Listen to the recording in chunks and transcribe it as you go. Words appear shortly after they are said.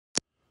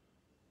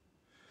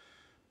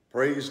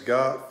Praise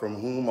God from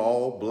whom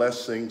all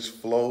blessings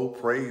flow.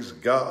 Praise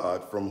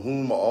God from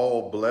whom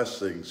all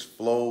blessings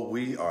flow.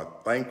 We are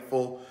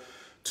thankful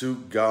to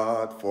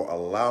God for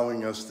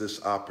allowing us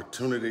this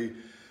opportunity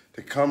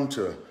to come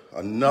to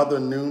another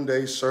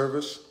noonday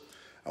service.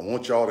 I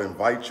want y'all to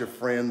invite your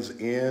friends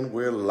in.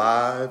 We're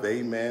live.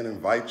 Amen.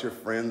 Invite your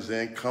friends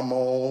in. Come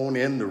on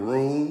in the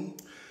room.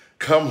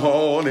 Come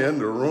on in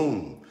the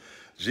room.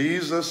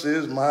 Jesus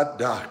is my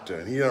doctor,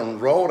 and he done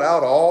wrote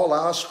out all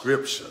our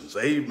scriptures.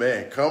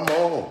 Amen. Come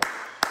on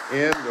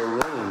in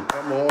the room.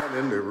 Come on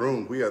in the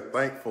room. We are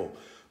thankful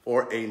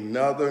for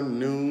another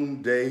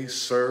noonday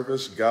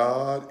service.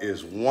 God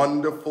is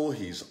wonderful.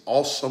 He's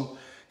awesome.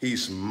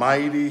 He's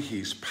mighty.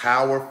 He's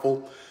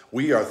powerful.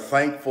 We are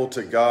thankful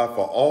to God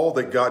for all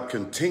that God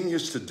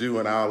continues to do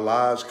in our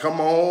lives.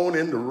 Come on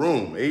in the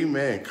room.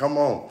 Amen. Come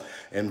on.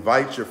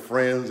 Invite your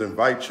friends.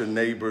 Invite your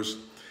neighbors.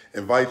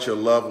 Invite your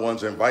loved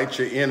ones, invite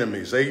your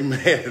enemies,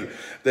 amen,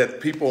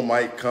 that people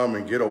might come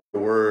and get a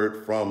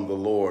word from the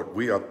Lord.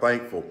 We are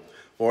thankful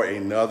for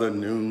another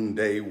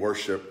noonday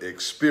worship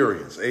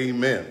experience,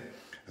 amen.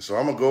 And so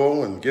I'm going to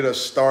go and get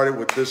us started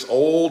with this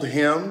old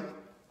hymn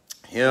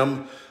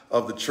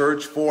of the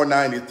church,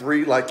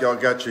 493, like y'all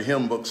got your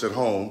hymn books at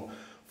home,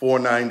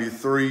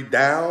 493,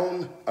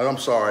 I'm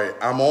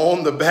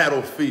on the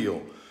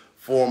battlefield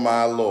for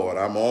my Lord.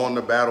 I'm on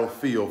the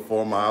battlefield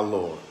for my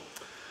Lord.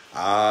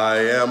 I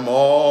am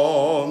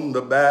on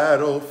the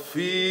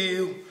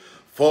battlefield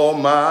for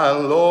my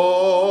Lord.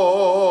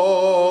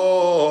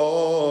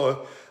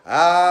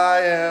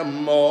 I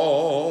am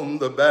on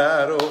the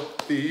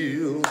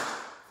battlefield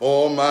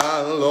for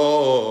my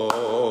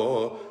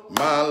Lord.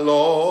 My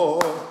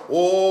Lord,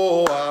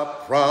 oh, I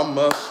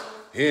promised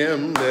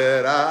him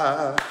that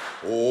I,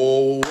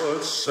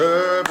 would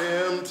serve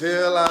him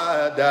till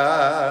I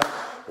die.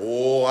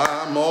 Oh,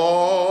 I'm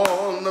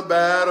on the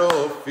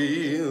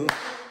battlefield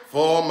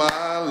for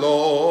my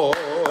Lord.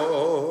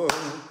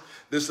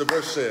 This the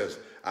verse says,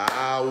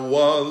 I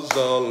was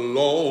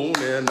alone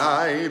and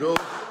idle,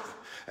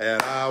 and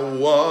I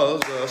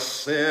was a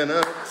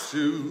sinner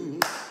too.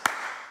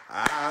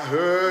 I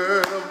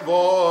heard a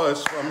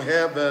voice from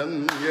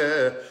heaven,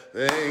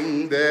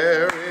 saying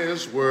there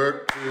is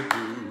work to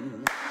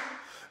do.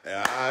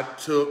 I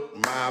took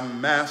my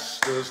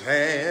master's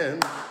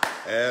hand,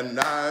 and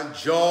I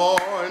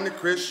joined the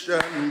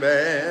Christian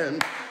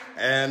band.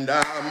 And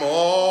I'm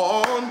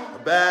on the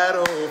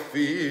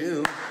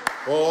battlefield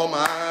for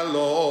my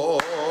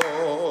Lord.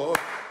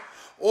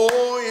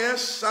 Oh,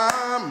 yes,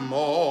 I'm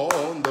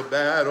on the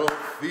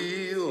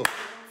battlefield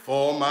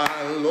for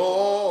my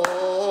Lord.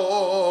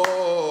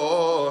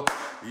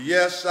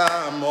 Yes,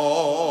 I'm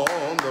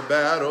on the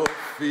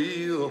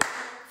battlefield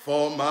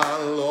for my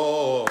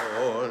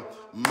Lord.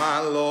 My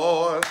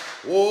Lord,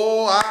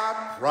 oh,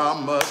 I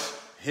promise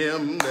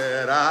him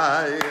that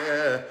I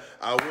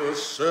will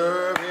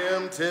serve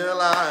him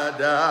till I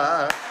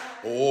die.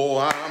 Oh,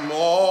 I'm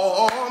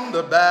on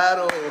the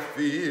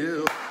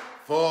battlefield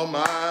for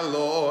my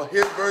Lord.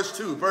 Here's verse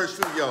 2,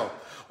 y'all.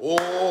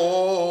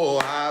 Oh,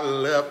 I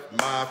left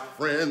my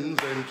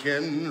friends and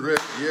kindred,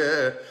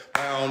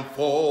 bound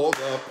for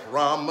the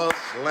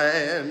promised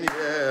land,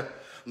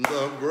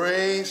 The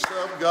grace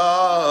of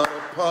God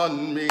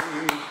upon me,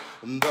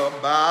 the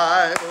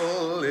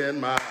Bible in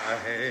my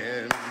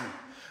hand.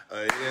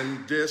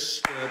 In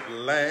distant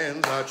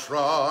lands I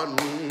trod,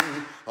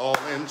 all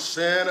in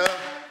sinner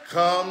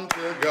come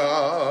to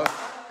God,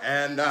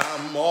 and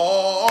I'm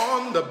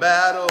on the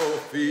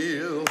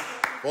battlefield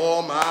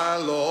for my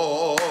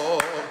Lord.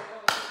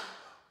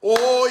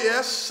 Oh,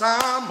 yes,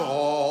 I'm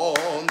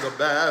on the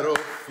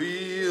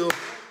battlefield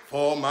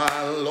for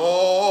my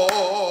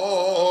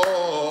Lord.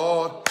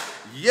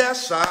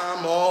 Yes,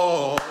 I'm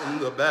on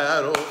the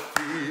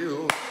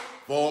battlefield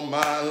for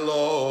my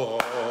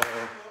Lord.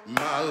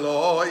 My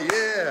Lord,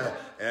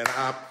 and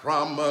I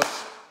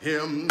promise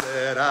him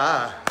that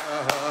I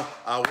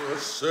will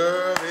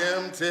serve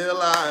him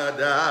till I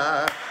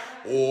die.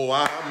 Oh,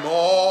 I'm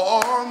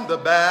on the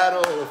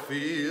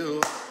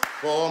battlefield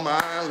for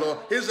my Lord.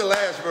 Here's the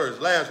last verse,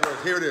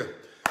 here it is.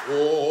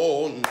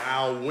 Oh,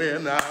 now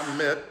when I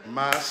met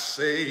my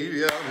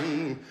Savior,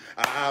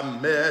 I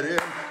met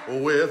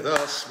him with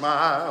a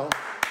smile.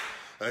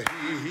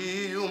 He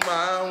healed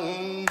my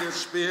wounded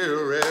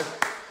spirit,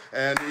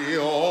 and he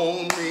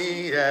owned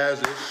me as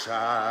his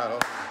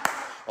child.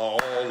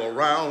 All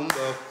around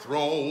the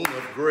throne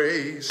of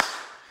grace,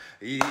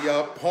 he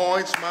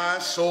appoints my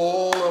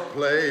soul a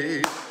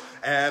place,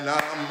 and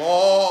I'm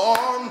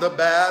on the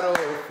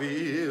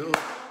battlefield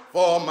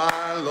for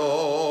my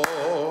Lord.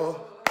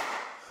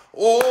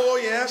 Oh,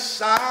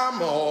 yes,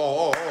 I'm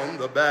on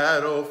the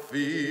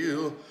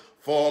battlefield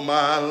for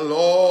my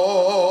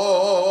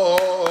Lord.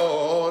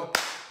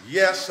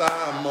 Yes,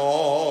 I'm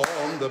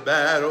on the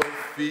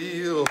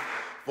battlefield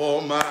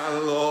for my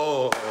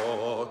Lord.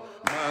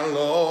 My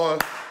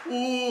Lord,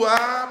 ooh,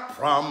 I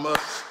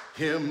promise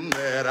him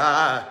that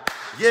I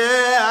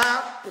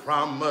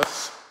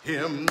promise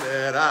him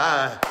that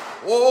I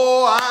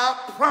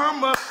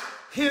promise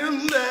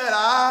him that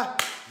I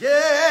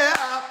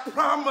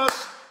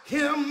promise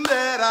him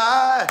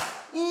that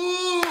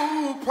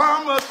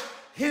promised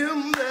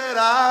him that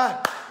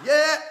I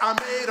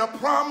made a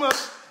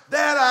promise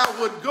that I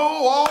would go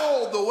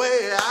all the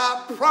way.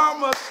 I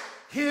promised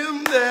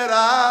him that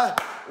I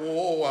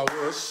will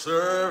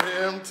serve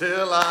him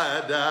till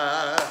I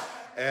die.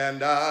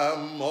 And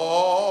I'm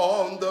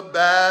on the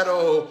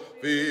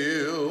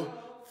battlefield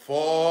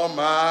for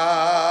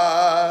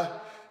my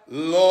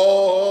Lord.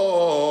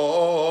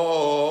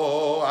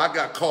 I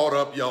got caught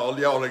up, y'all.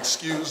 Y'all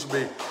excuse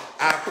me.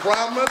 I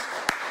promised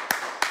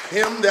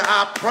him that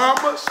I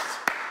promised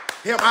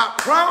him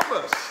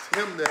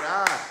that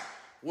I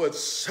would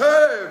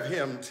serve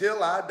him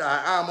till I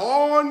die. I'm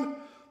on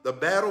the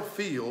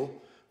battlefield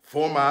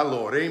for my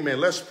Lord. Amen.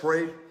 Let's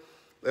pray.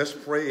 Let's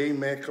pray.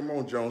 Amen. Come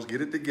on, Jones.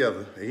 Get it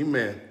together.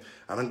 Amen.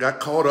 I done got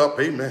caught up.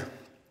 Amen.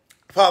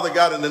 Father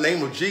God, in the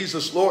name of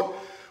Jesus, Lord,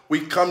 we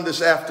come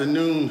this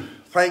afternoon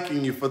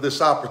thanking you for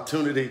this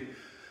opportunity.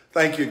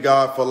 Thank you,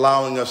 God, for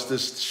allowing us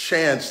this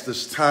chance,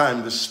 this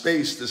time, this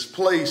space, this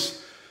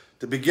place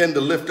to begin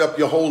to lift up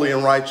your holy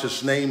and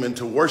righteous name and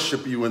to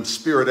worship you in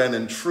spirit and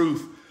in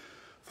truth.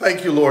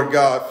 Thank you, Lord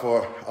God,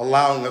 for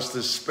allowing us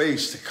this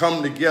space to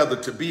come together,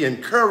 to be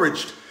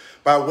encouraged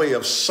by way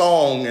of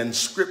song and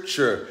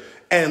scripture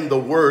and the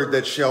word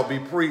that shall be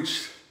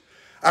preached.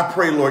 I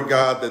pray, Lord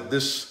God, that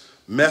this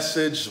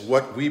message,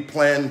 what we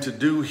plan to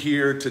do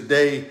here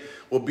today,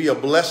 will be a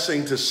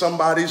blessing to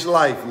somebody's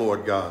life,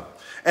 Lord God,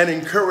 an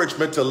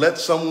encouragement to let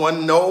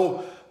someone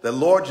know that,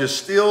 Lord, you're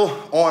still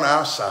on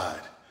our side.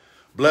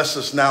 Bless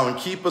us now and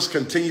keep us,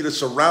 continue to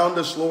surround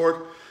us,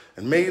 Lord,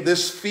 and may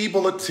this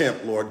feeble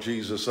attempt, Lord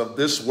Jesus, of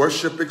this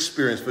worship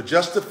experience for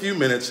just a few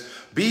minutes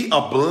be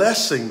a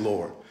blessing,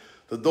 Lord,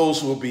 to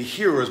those who will be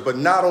hearers, but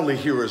not only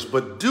hearers,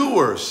 but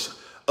doers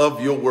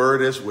of your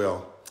word as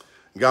well.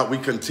 God, we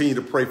continue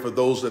to pray for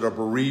those that are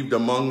bereaved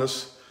among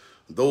us,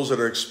 those that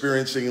are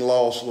experiencing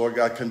loss, Lord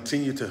God.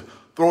 Continue to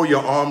throw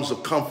your arms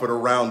of comfort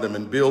around them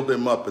and build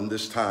them up in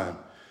this time.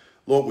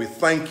 Lord, we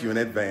thank you in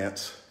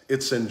advance.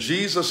 It's in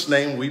Jesus'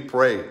 name we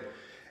pray.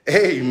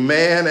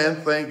 Amen and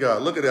thank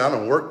God. Look at it. I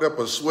done worked up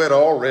a sweat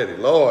already.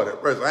 Lord,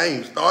 at first I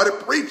ain't started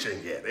preaching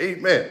yet.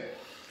 Amen.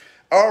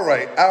 All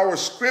right. Our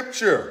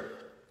scripture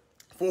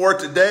for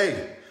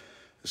today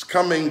is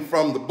coming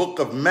from the book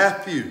of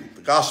Matthew,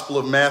 the Gospel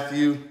of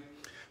Matthew.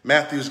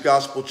 Matthew's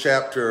Gospel,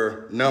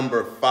 chapter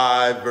number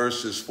 5,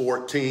 verses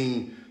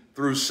 14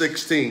 through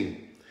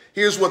 16.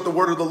 Here's what the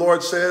word of the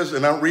Lord says,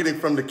 and I'm reading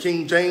from the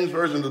King James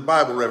Version of the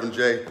Bible, Reverend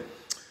Jay.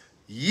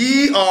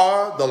 Ye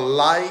are the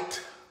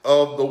light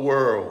of the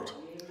world.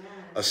 Amen.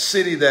 A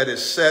city that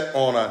is set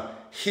on a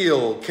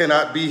hill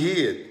cannot be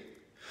hid.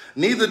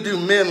 Neither do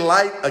men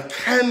light a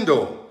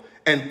candle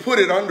and put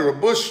it under a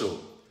bushel,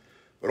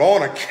 but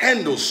on a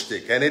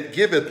candlestick, and it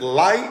giveth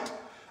light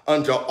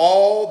unto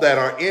all that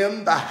are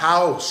in the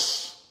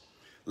house.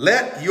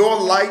 Let your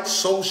light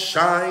so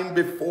shine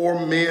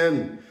before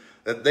men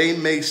that they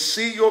may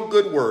see your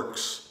good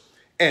works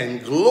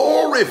and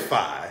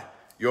glorify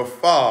your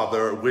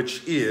Father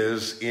which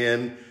is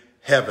in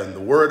heaven.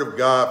 The word of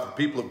God, for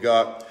people of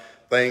God,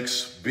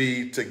 thanks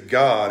be to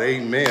God.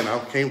 Amen. I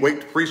can't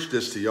wait to preach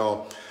this to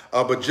y'all.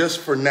 But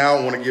just for now,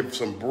 I want to give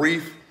some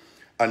brief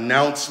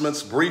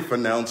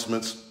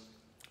announcements.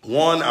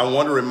 One, I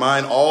want to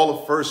remind all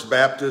of First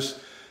Baptist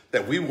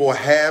that we will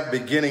have,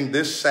 beginning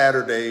this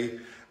Saturday,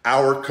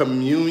 our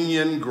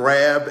communion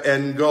grab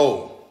and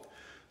go.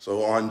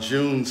 So on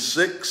June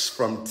 6th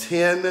from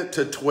 10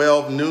 to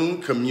 12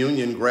 noon,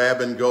 communion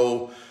grab and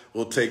go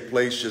will take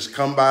place. Just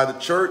come by the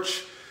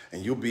church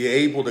and you'll be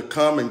able to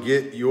come and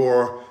get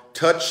your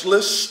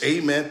touchless,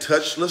 amen,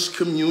 touchless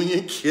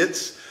communion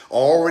kits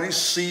already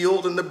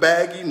sealed in the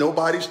baggie.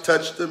 Nobody's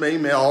touched them,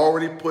 amen,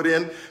 already put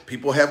in.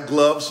 People have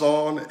gloves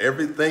on.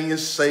 Everything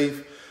is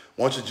safe.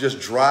 Once you just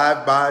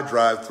drive by,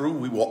 drive through.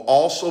 We will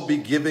also be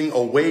giving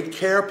away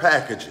care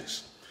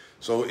packages.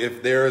 So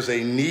if there is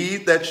a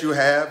need that you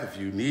have, if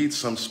you need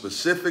some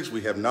specifics,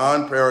 we have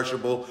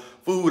non-perishable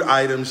food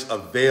items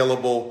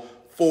available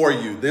for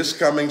you this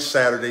coming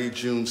Saturday,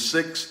 June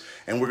 6th.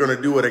 And we're going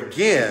to do it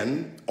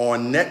again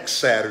on next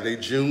Saturday,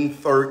 June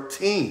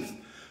 13th,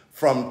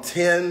 from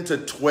 10 to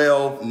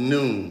 12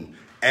 noon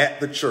at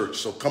the church.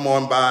 So come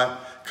on by.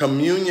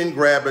 Communion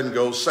grab and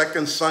go.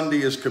 Second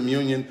Sunday is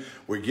communion.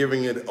 We're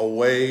giving it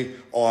away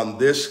on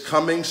this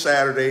coming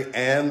Saturday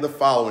and the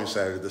following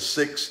Saturday, the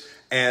 6th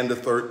and the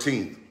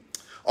 13th.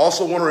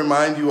 Also want to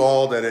remind you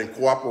all that in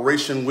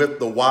cooperation with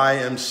the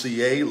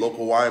YMCA,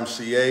 local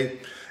YMCA,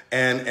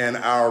 and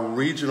our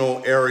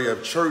regional area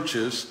of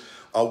churches,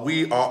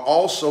 we are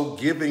also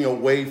giving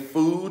away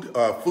food.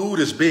 Food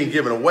is being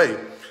given away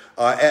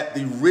at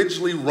the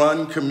Ridgely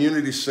Run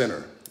Community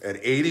Center at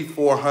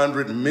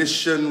 8400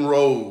 Mission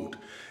Road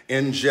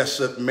in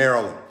Jessup,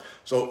 Maryland.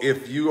 So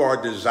if you are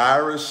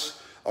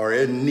desirous or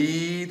in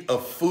need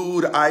of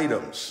food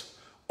items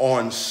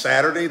on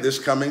Saturday, this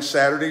coming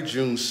Saturday,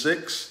 June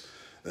 6th,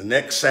 the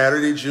next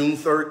Saturday, June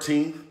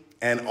 13th,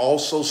 and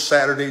also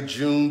Saturday,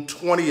 June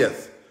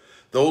 20th,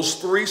 those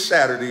 3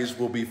 Saturdays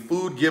will be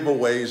food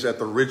giveaways at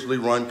the Ridgely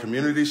Run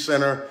Community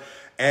Center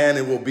and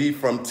it will be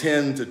from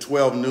 10 to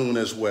 12 noon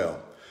as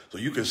well. So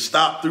you can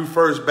stop through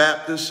First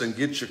Baptist and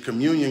get your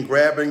communion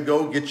grab and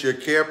go, get your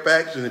care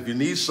packs. And if you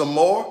need some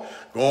more,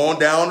 go on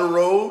down the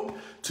road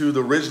to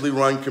the Ridgely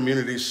Run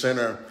Community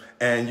Center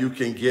and you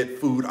can get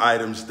food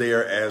items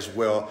there as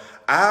well.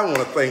 I want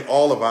to thank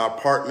all of our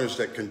partners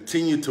that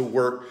continue to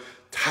work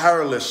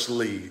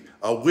tirelessly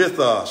with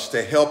us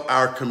to help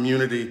our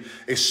community,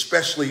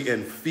 especially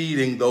in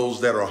feeding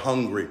those that are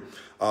hungry.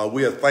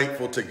 We are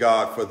thankful to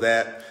God for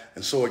that.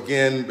 And so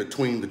again,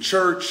 between the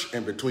church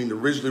and between the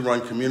Ridgely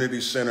Run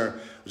Community Center,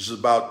 which is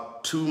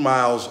about 2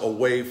 miles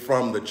away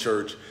from the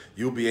church,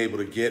 you'll be able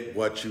to get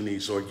what you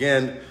need. So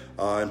again,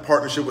 in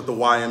partnership with the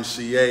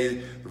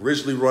YMCA, the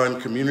Ridgely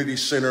Run Community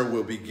Center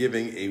will be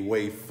giving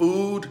away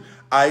food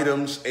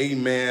items,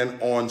 amen,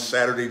 on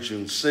Saturday,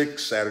 June 6th,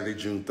 Saturday,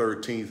 June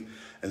 13th,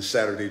 and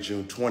Saturday,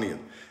 June 20th.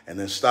 And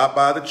then stop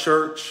by the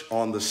church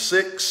on the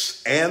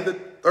 6th and the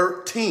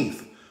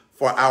 13th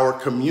for our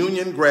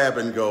communion grab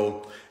and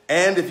go.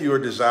 And if you are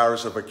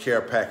desirous of a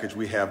care package,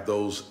 we have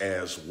those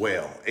as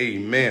well.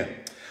 Amen.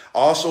 I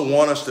also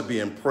want us to be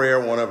in prayer.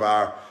 One of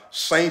our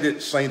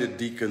sainted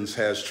deacons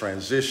has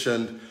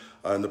transitioned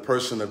in the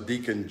person of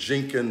Deacon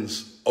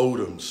Jenkins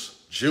Odoms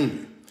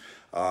Jr.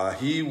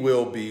 He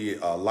will be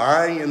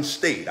lying in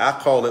state. I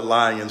call it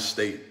lying in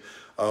state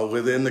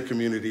within the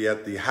community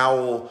at the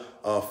Howell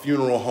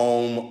Funeral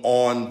Home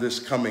on this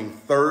coming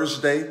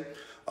Thursday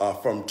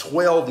from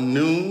 12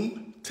 noon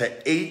to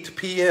 8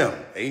 p.m.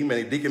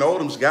 Amen. Deacon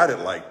Odoms got it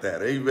like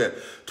that. Amen.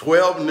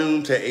 12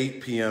 noon to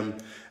 8 p.m.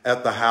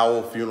 at the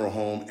Howell Funeral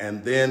Home.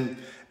 And then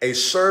a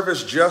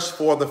service just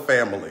for the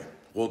family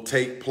will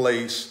take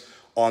place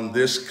on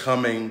this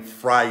coming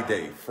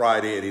Friday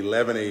at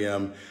 11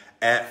 a.m.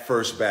 at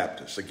First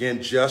Baptist.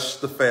 Again,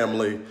 just the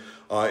family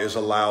is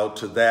allowed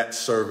to that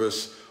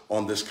service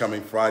on this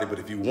coming Friday. But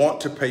if you want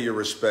to pay your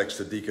respects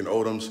to Deacon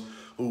Odoms,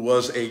 who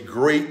was a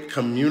great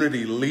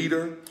community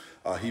leader,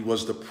 he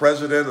was the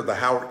president of the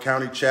Howard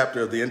County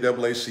chapter of the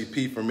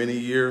NAACP for many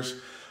years.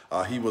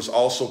 He was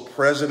also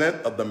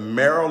president of the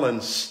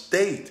Maryland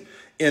State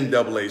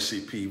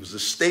NAACP. He was the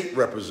state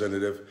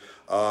representative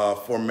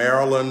for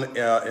Maryland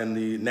in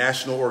the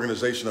national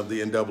organization of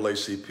the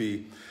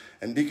NAACP.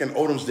 And Deacon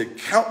Odoms did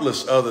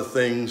countless other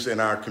things in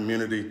our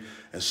community.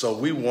 And so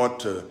we want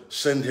to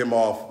send him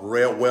off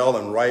well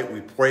and right.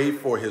 We pray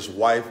for his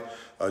wife,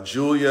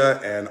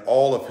 Julia, and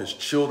all of his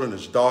children,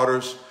 his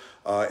daughters,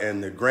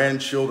 and their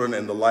grandchildren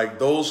and the like.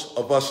 Those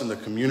of us in the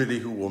community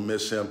who will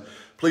miss him,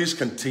 please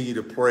continue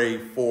to pray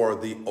for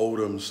the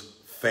Odoms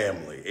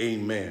family.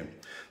 Amen.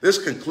 This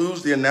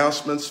concludes the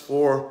announcements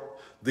for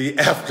the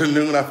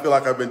afternoon. I feel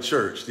like I've been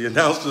church. The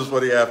announcements for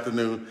the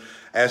afternoon.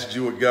 Ask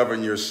you to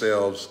govern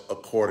yourselves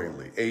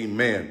accordingly.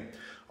 Amen.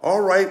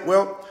 All right.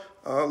 Well,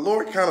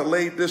 Lord kind of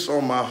laid this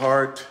on my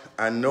heart.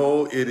 I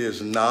know it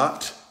is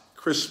not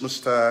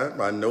Christmas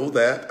time. I know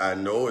that. I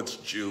know it's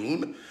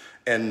June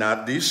and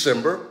not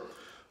December.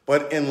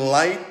 But in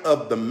light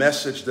of the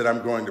message that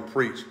I'm going to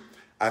preach,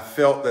 I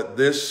felt that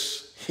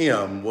this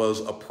hymn was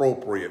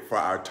appropriate for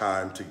our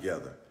time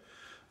together.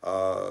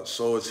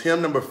 So it's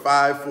hymn number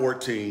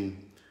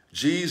 514,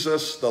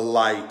 Jesus, the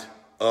Light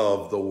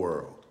of the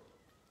World.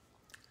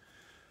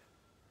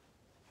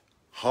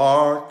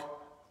 Hark,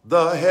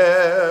 the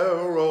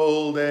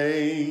herald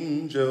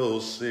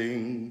angels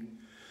sing,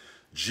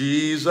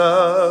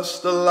 Jesus,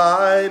 the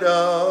light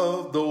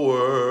of the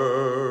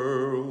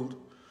world.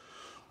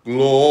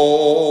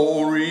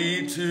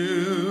 Glory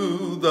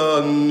to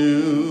the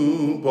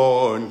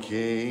newborn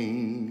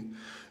King,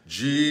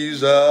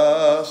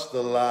 Jesus,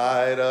 the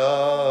light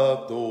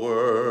of the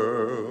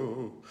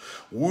world.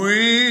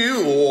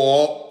 We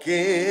walk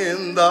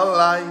in the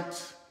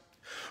light,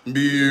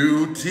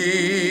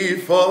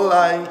 beautiful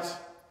light.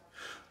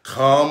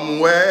 Come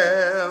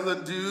where the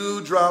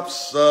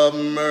dewdrops of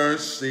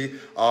mercy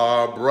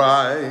are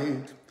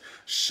bright.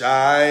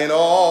 Shine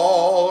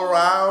all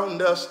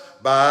around us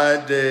by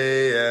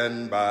day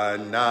and by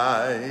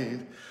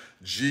night.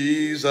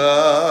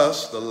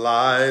 Jesus, the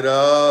light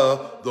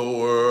of the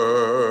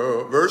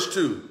world. Verse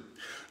 2.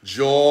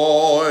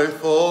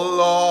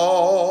 Joyful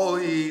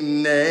all ye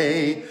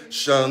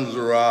nations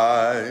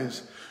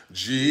rise.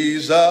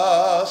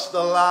 Jesus,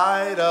 the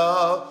light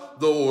of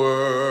the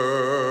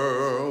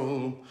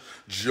world.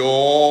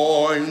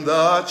 Join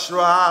the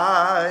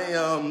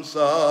triumphs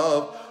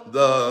of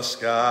the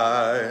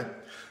sky.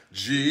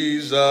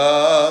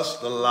 Jesus,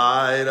 the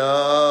light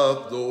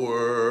of the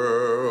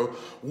world.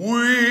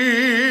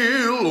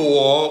 We'll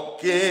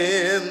walk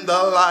in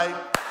the light,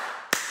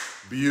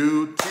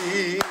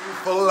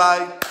 beautiful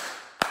light.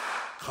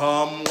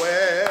 Come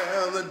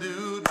where the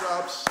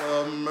dewdrops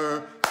of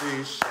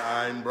mercy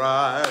shine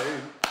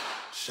bright.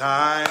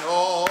 Shine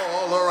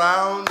all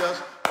around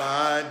us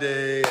by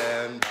day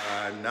and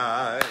by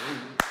night.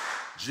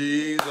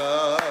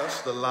 Jesus,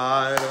 the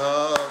light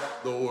of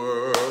the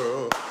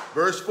world.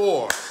 Verse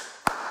 4.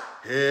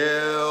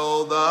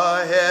 Hail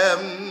the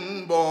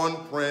heaven-born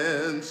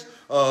Prince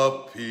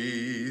of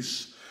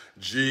Peace,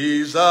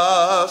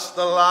 Jesus,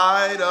 the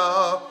light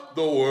of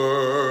the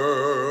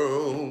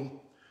world.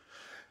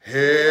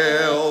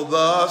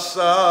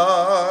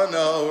 Son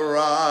of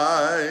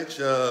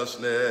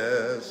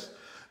righteousness,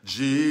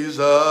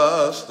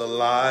 Jesus, the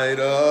light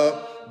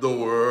of the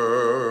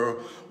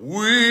world.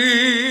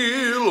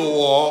 We'll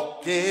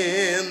walk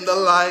in the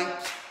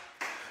light,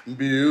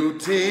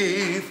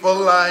 beautiful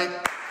light.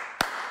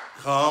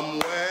 Come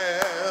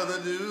where the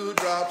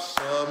dewdrops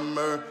of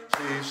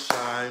mercy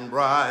shine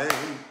bright,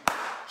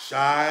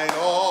 shine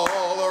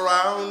all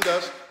around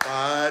us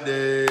by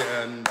day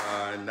and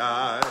by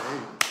night.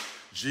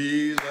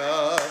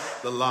 Jesus,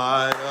 the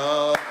light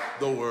of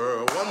the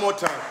world. One more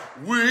time.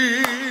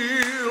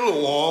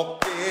 We'll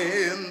walk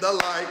in the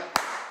light,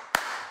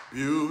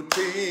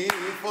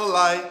 beautiful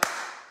light.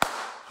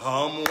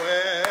 Come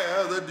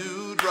where the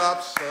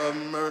dewdrops of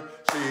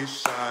mercy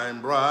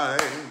shine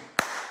bright,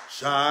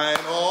 shine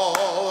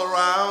all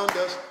around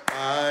us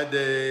by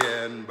day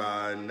and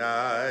by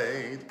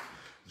night.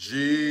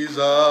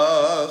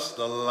 Jesus,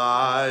 the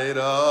light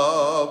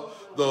of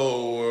the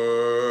world.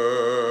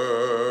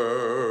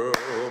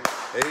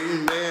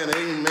 Amen,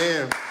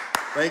 amen.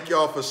 Thank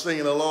y'all for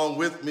singing along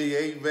with me,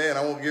 amen.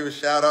 I want to give a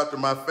shout out to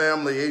my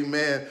family,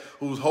 amen,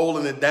 who's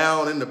holding it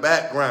down in the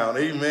background,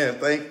 amen.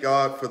 Thank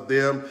God for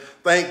them.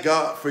 Thank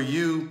God for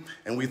you,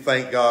 and we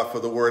thank God for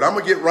the word. I'm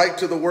going to get right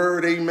to the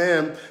word,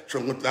 amen.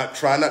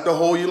 Try not to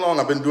hold you long.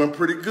 I've been doing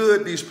pretty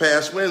good these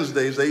past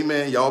Wednesdays,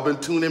 amen. Y'all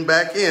been tuning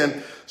back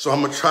in, so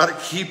I'm going to try to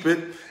keep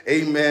it,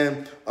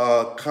 amen,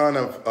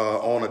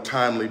 on a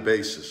timely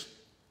basis.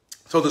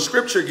 So the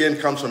scripture again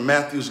comes from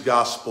Matthew's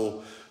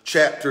Gospel,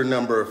 chapter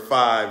number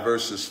 5,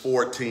 verses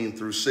 14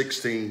 through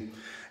 16.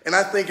 And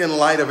I think in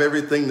light of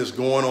everything that's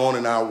going on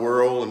in our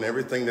world and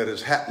everything that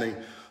is happening,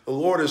 the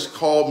Lord has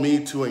called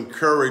me to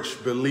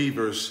encourage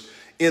believers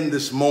in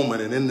this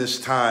moment and in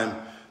this time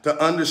to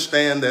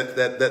understand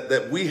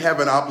that we have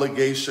an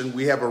obligation,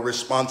 we have a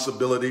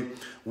responsibility,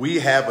 we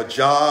have a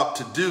job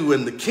to do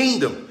in the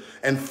kingdom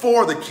and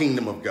for the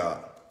kingdom of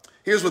God.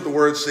 Here's what the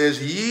word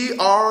says: ye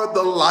are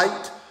the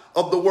light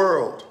of the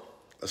world.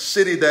 A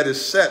city that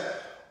is set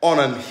on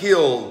a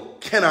hill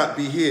cannot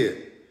be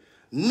hid.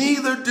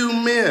 Neither do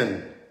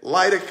men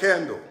light a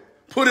candle,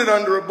 put it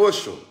under a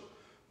bushel,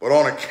 but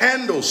on a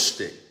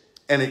candlestick,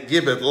 and it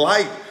giveth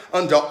light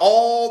unto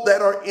all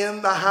that are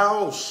in the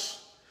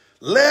house.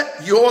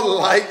 Let your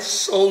light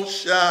so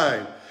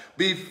shine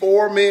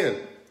before men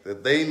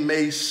that they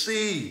may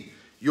see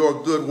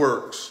your good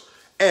works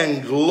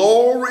and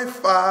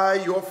glorify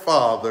your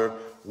Father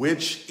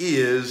which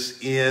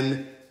is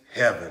in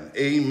heaven.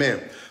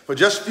 Amen. For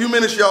just a few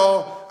minutes,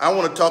 y'all, I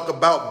want to talk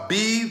about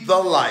be the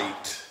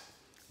light.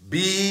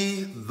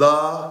 Be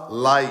the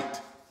light.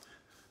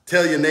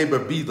 Tell your neighbor,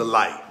 be the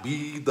light.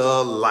 Be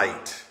the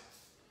light.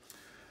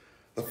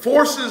 The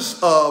forces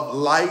of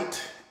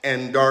light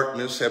and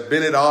darkness have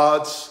been at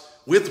odds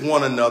with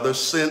one another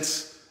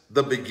since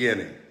the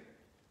beginning.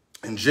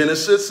 In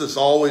Genesis, it's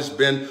always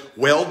been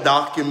well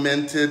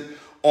documented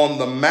on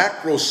the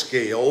macro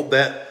scale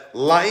that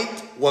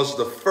light was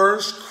the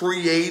first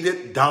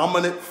created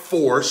dominant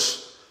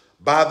force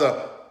by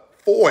the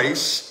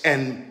voice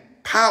and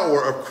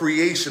power of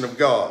creation of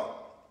God.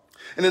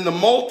 And in the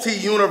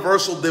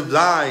multi-universal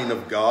design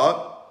of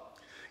God,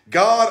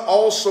 God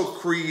also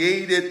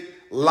created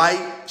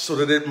light so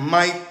that it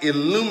might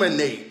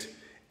illuminate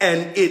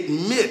and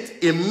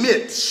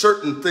emit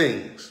certain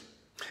things.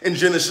 In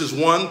Genesis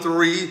 1,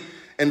 3,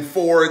 and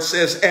 4, it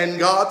says, and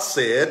God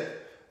said,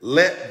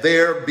 let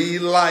there be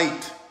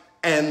light,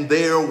 and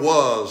there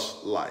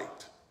was light.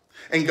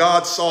 And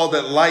God saw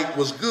that light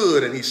was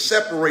good, and he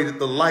separated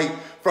the light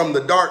from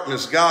the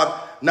darkness.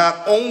 God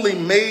not only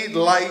made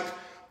light,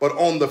 but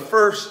on the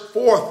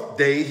fourth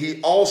day, he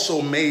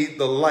also made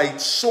the light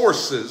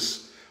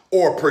sources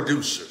or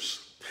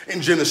producers.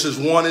 In Genesis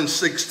 1 and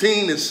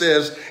 16, it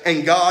says,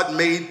 and God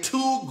made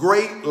two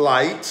great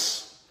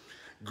lights,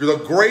 the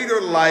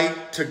greater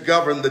light to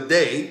govern the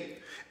day,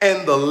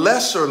 and the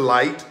lesser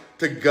light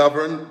to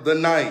govern the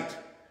night.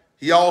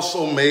 He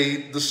also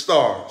made the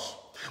stars.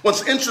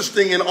 What's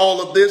interesting in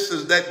all of this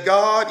is that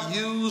God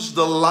used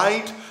the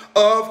light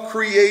of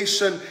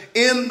creation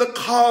in the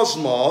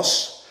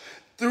cosmos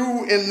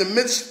in the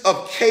midst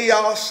of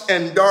chaos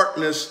and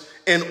darkness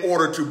in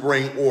order to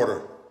bring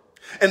order.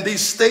 And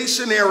these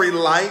stationary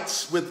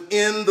lights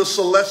within the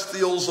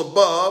celestials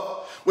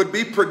above would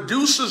be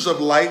producers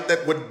of light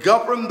that would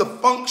govern the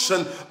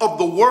function of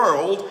the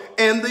world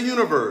and the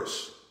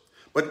universe.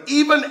 But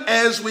even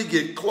as we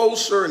get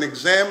closer in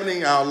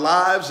examining our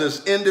lives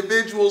as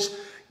individuals,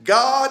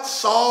 God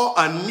saw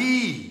a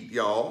need,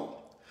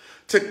 y'all,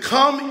 to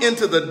come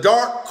into the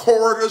dark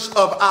corridors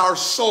of our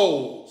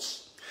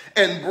souls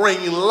and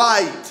bring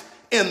light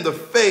in the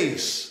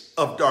face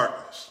of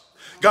darkness.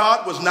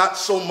 God was not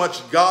so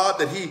much God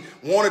that he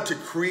wanted to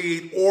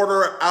create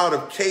order out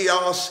of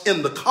chaos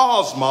in the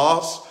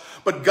cosmos,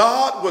 but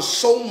God was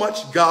so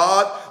much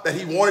God that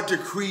he wanted to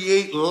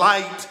create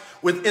light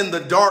within the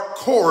dark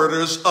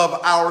corridors of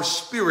our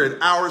spirit,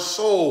 our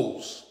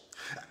souls.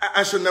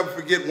 I shall never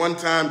forget one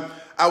time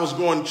I was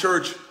going to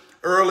church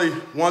early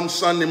one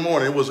Sunday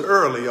morning. It was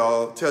early,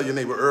 y'all. Tell your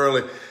neighbor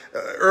early.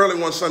 early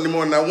one Sunday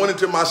morning. I went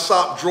into my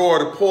sock drawer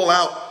to pull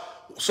out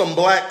some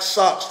black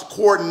socks to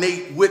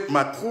coordinate with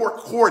my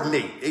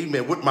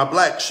with my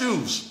black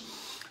shoes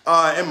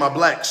and my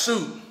black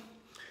suit.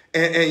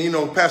 And you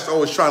know, pastor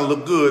always trying to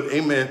look good,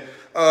 amen.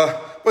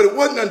 But it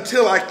wasn't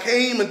until I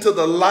came into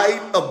the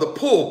light of the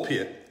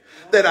pulpit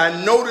that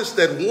I noticed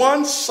that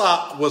one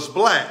sock was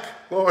black,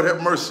 Lord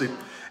have mercy,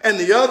 and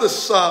the other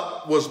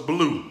sock was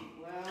blue.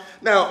 Wow.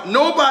 Now,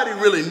 nobody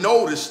really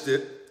noticed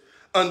it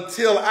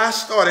until I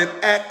started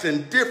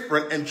acting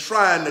different and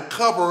trying to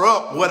cover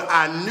up what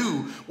I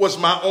knew was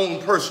my own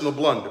personal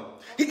blunder.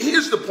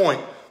 Here's the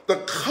point. The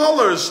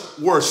colors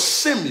were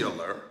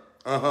similar,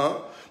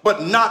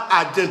 but not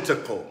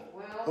identical.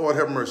 Lord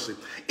have mercy.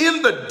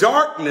 In the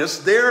darkness,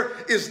 there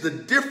is the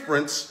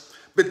difference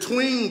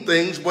between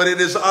things, but it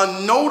is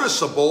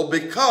unnoticeable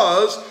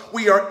because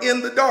we are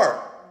in the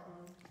dark.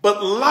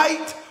 But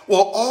light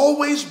will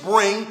always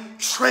bring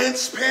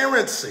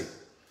transparency.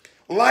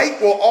 Light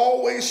will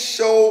always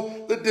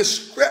show the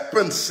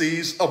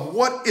discrepancies of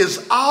what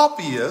is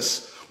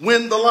obvious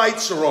when the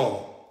lights are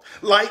on.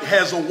 Light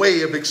has a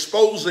way of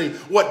exposing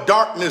what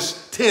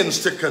darkness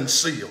tends to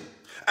conceal.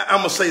 I'm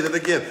going to say that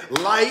again.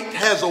 Light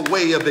has a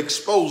way of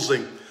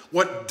exposing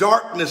what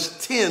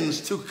darkness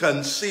tends to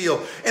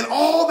conceal. And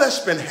all that's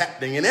been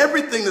happening and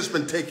everything that's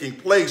been taking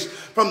place,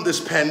 from this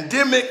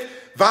pandemic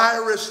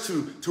virus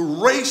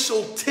to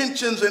racial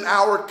tensions in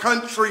our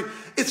country,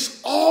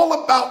 it's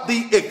all about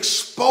the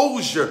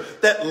exposure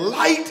that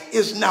light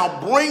is now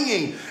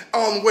bringing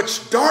on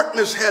which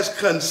darkness has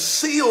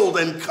concealed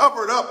and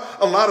covered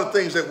up a lot of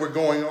things that were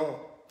going on.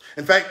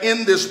 In fact,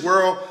 in this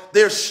world,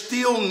 there's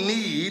still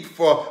need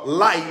for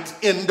light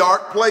in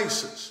dark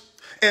places.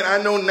 And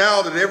I know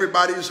now that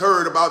everybody's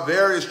heard about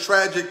various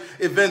tragic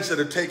events that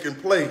are taking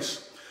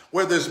place,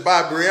 whether it's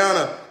by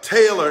Breonna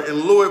Taylor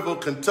in Louisville,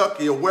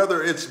 Kentucky, or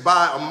whether it's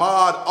by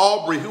Ahmaud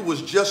Arbery, who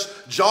was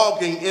just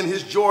jogging in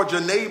his Georgia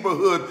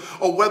neighborhood,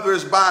 or whether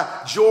it's by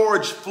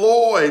George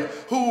Floyd,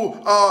 who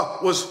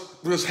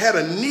had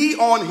a knee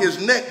on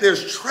his neck.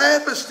 There's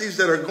travesties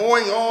that are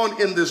going on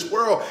in this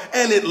world,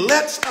 and it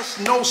lets us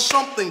know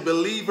something,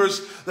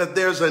 believers, that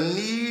there's a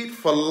need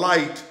for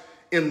light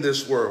in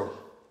this world.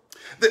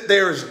 That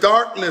there is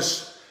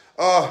darkness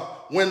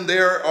when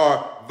there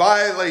are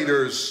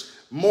violators,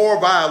 more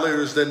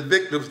violators than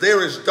victims.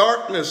 There is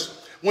darkness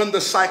when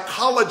the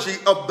psychology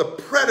of the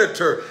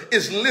predator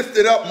is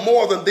lifted up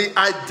more than the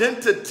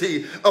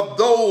identity of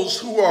those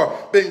who are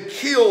being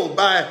killed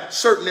by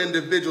certain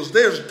individuals.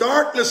 There's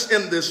darkness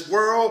in this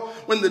world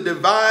when the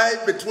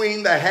divide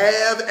between the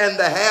have and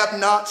the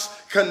have-nots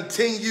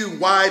continue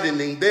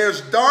widening.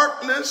 There's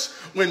darkness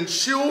when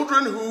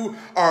children who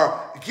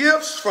are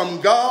gifts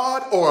from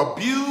God are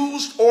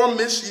abused or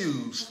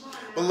misused.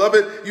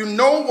 Beloved, you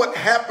know what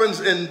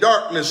happens in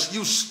darkness.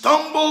 You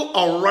stumble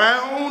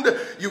around.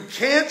 You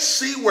can't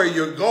see where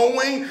you're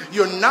going.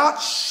 You're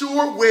not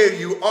sure where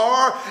you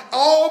are,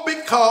 all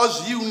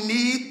because you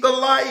need the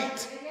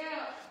light.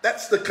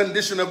 That's the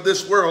condition of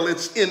this world.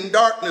 It's in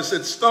darkness.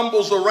 It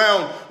stumbles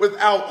around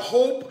without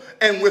hope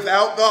and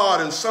without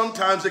God. And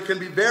sometimes it can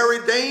be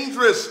very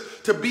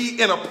dangerous to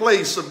be in a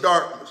place of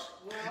darkness.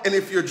 And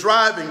if you're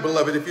driving,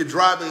 beloved, if you're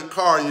driving a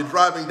car and you're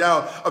driving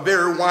down a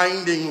very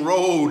winding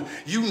road,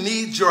 you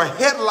need your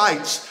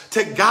headlights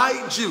to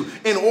guide you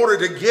in order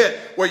to get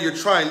where you're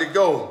trying to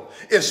go,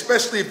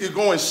 especially if you're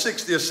going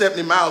 60 or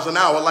 70 miles an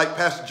hour like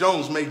Pastor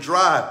Jones may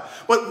drive.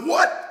 But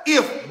what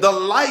if the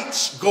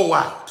lights go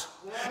out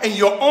and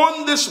you're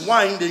on this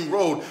winding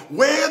road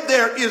where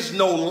there is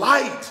no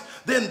light?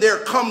 Then there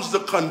comes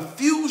the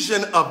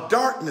confusion of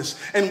darkness.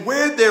 And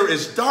where there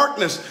is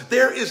darkness,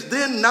 there is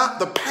then not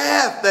the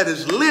path that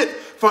is lit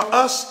for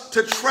us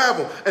to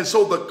travel. And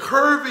so the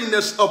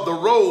curviness of the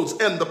roads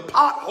and the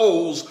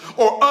potholes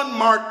or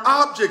unmarked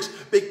objects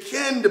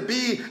begin to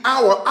be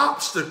our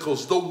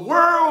obstacles. The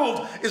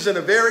world is in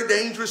a very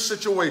dangerous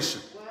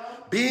situation.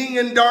 Being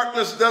in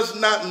darkness does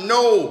not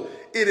know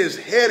it is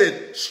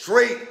headed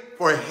straight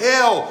for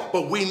hell.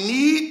 But we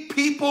need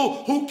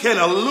people who can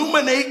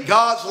illuminate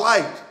God's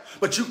light.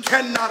 But you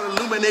cannot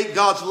illuminate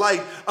God's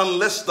light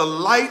unless the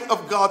light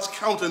of God's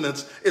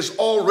countenance is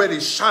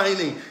already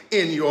shining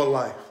in your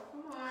life.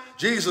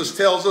 Jesus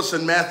tells us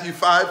in Matthew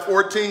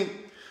 5:14,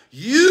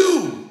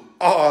 you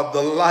are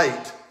the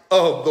light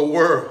of the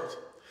world.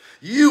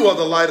 You are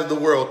the light of the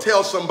world.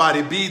 Tell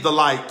somebody, be the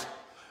light.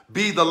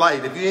 Be the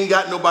light. If you ain't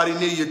got nobody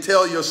near you,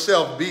 tell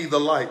yourself, be the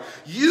light.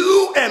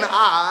 You and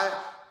I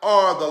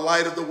are the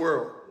light of the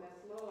world.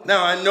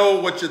 Now, I know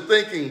what you're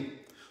thinking.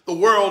 The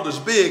world is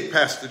big,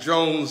 Pastor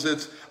Jones.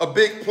 It's a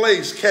big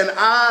place. Can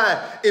I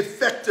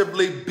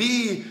effectively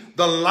be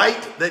the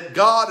light that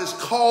God is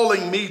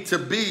calling me to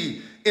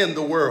be in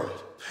the world?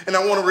 And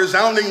I want to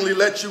resoundingly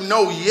let you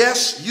know,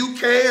 yes, you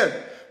can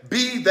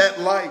be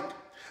that light.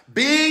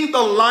 Being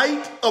the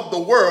light of the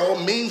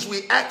world means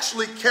we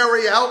actually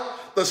carry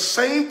out the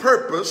same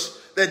purpose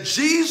that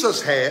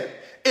Jesus had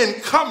in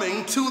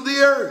coming to the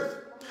earth.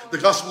 The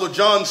Gospel of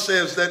John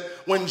says that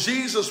when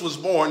Jesus was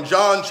born,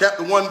 John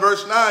chapter 1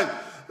 verse 9,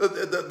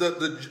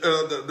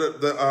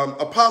 the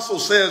apostle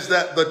says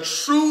that the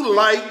true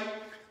light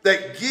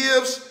that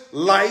gives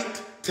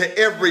light to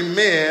every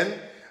man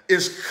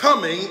is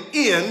coming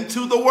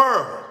into the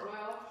world.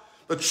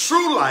 The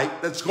true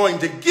light that's going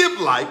to give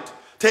light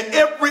to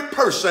every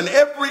person,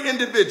 every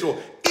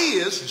individual,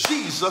 is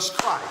Jesus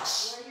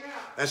Christ.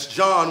 That's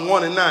John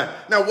 1 and 9.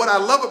 Now, what I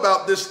love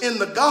about this in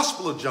the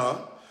Gospel of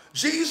John,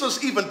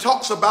 Jesus even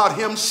talks about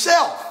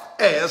himself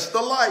as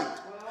the light.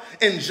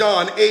 In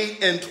John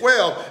 8 and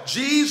 12,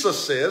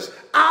 Jesus says,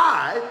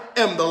 I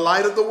am the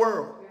light of the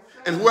world.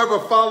 And whoever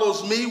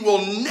follows me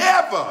will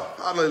never,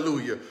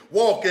 hallelujah,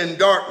 walk in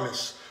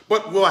darkness,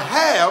 but will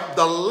have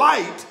the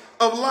light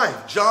of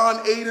life.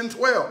 John 8 and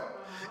 12.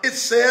 It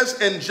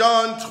says in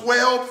John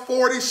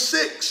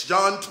 12:46,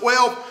 John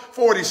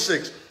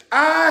 12:46,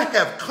 I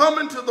have come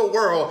into the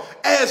world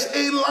as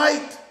a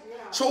light,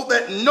 so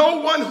that no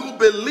one who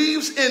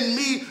believes in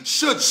me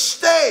should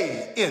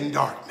stay in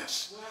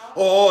darkness.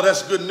 Oh,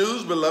 that's good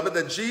news, beloved,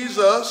 that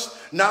Jesus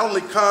not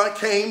only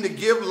came to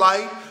give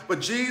light,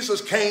 but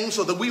Jesus came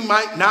so that we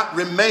might not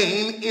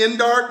remain in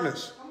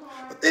darkness.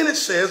 But then it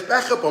says,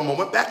 back up a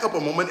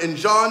moment, in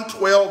John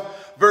 12,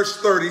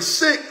 verse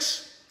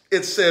 36,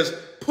 it says,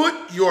 put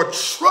your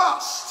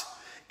trust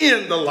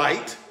in the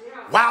light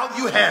while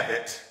you have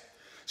it,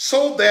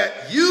 so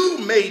that you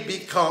may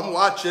become,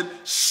 watch it,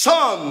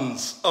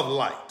 sons of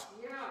light.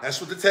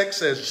 That's what the text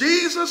says.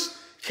 Jesus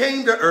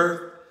came to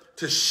earth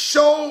to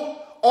show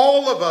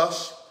all of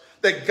us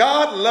that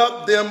God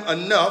loved them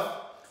enough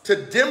to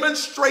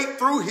demonstrate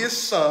through his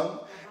son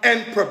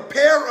and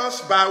prepare us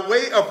by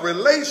way of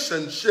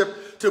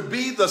relationship to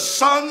be the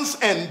sons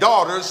and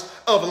daughters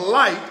of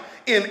light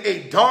in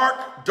a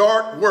dark,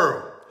 dark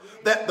world.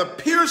 That the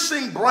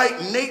piercing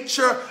bright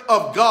nature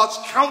of God's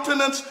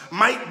countenance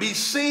might be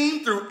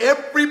seen through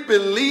every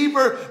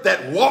believer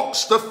that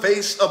walks the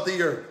face of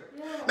the earth.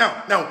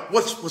 Now,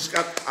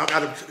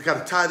 I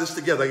gotta tie this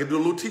together. I gotta do a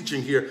little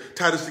teaching here,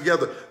 tie this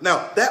together.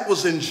 Now, that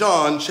was in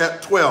John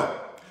chapter 12.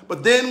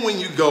 But then when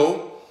you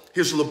go,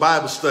 here's a little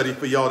Bible study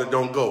for y'all that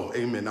don't go.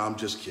 Amen. No, I'm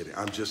just kidding.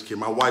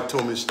 My wife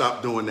told me to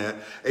stop doing that.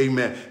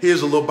 Amen.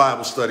 Here's a little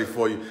Bible study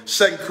for you.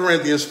 2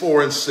 Corinthians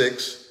 4 and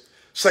 6.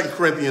 2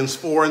 Corinthians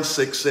 4 and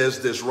 6 says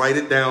this. Write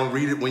it down.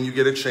 Read it when you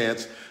get a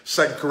chance.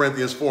 2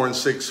 Corinthians 4 and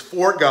 6.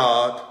 For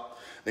God,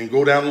 then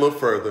go down a little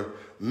further,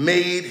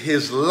 made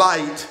his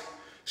light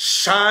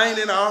shine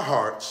in our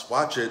hearts,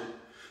 watch it,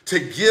 to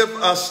give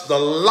us the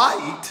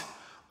light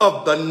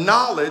of the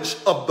knowledge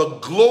of the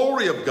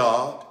glory of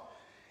God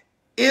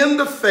in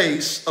the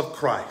face of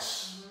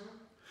Christ.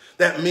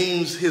 That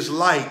means his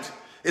light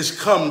is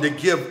come to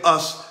give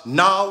us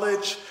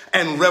knowledge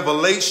and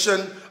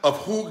revelation of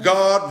who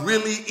God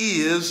really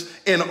is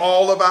in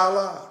all of our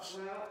lives.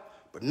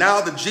 But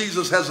now that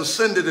Jesus has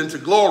ascended into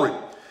glory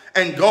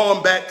and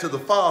gone back to the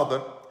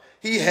Father,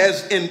 he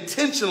has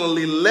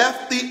intentionally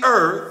left the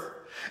earth,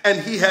 and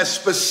he has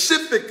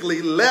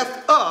specifically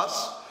left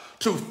us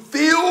to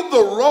fill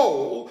the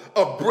role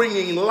of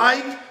bringing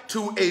light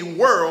to a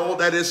world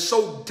that is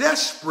so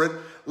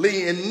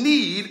desperately in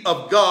need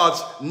of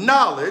God's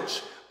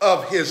knowledge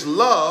of his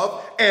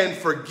love and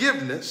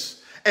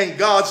forgiveness, and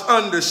God's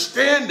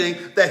understanding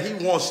that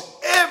he wants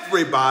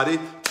everybody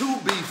to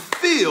be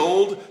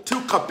filled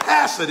to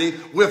capacity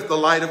with the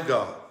light of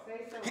God.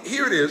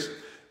 Here it is.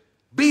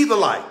 Be the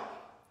light.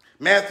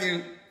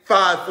 Matthew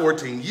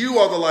 5:14. You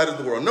are the light of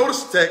the world.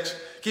 Notice the text.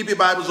 Keep your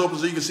Bibles open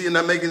so you can see and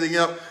not make anything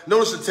up.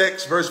 Notice the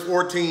text, verse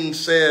 14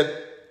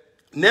 said,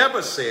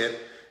 never said,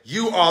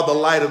 you are the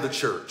light of the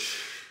church.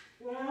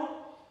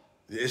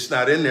 It's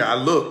not in there. I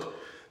looked.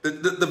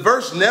 The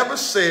verse never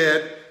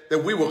said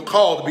that we were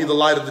called to be the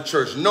light of the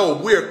church. No,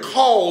 we're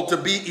called to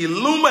be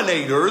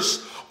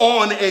illuminators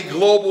on a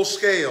global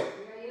scale.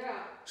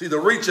 See, the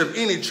reach of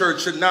any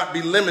church should not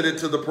be limited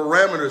to the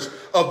parameters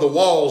of the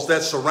walls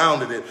that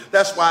surrounded it.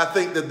 That's why I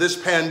think that this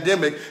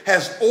pandemic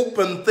has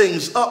opened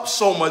things up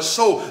so much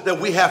so that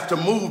we have to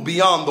move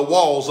beyond the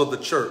walls of the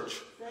church.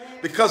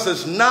 Because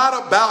it's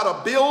not about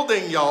a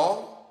building,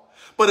 y'all,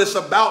 but it's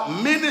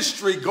about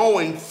ministry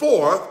going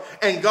forth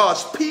and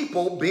God's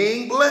people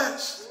being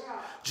blessed.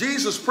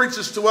 Jesus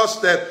preaches to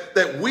us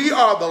that we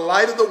are the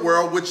light of the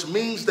world, which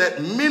means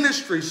that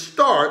ministry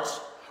starts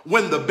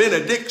when the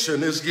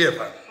benediction is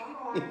given.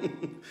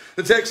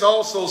 The text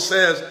also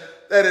says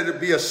that it would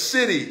be a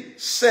city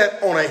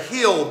set on a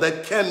hill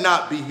that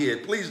cannot be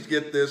hid. Please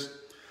get this.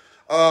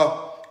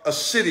 A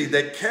city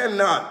that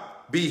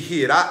cannot be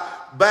hid.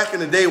 Back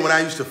in the day when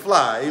I used to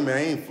fly, I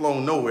ain't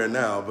flown nowhere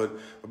now, but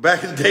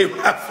back in the day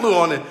when I flew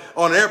on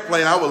an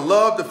airplane, I would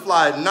love to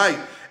fly at night.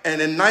 And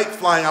in night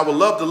flying, I would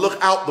love to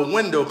look out the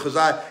window because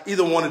I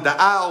either wanted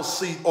the aisle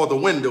seat or the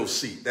window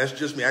seat. That's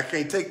just me. I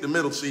can't take the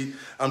middle seat.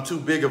 I'm too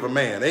big of a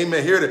man.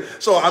 Amen. Here it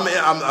is. So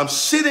I'm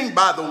sitting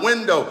by the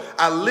window.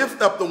 I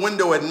lift up the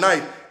window at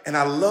night, and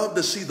I love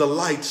to see the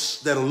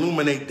lights that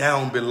illuminate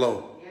down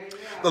below.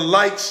 The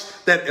lights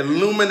that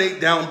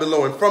illuminate down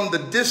below. And from the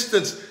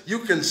distance, you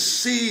can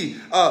see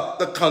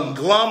the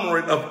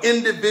conglomerate of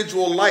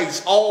individual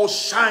lights all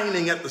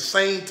shining at the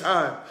same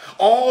time.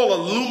 all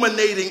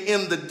illuminating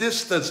in the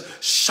distance,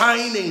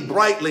 shining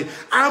brightly.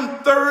 I'm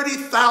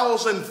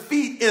 30,000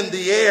 feet in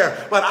the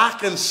air, but I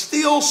can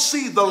still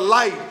see the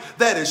light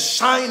that is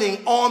shining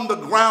on the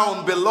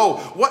ground below.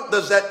 What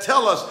does that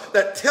tell us?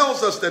 That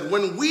tells us that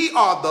when we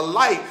are the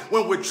light,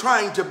 when we're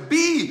trying to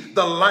be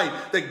the light,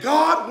 that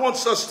God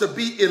wants us to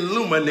be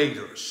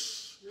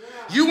illuminators.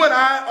 You and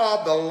I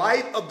are the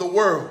light of the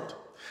world.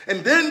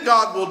 And then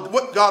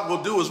what God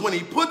will do is when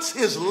he puts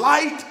his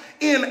light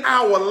in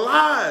our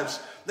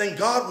lives, then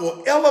God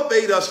will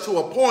elevate us to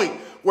a point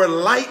where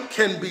light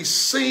can be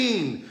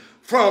seen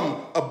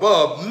from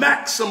above.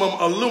 Maximum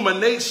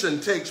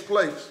illumination takes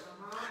place.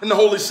 In the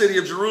holy city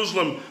of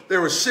Jerusalem, there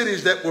was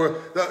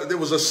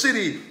a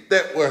city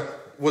that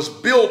was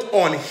built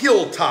on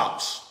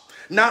hilltops,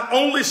 not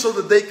only so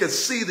that they could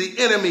see the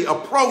enemy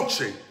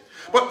approaching,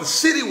 but the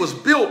city was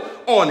built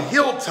on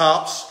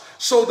hilltops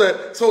so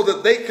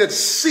that they could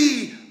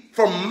see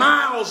for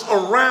miles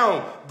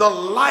around the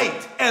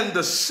light and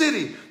the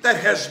city that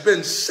has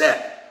been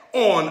set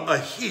on a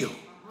hill.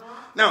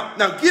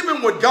 Now,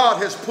 given what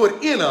God has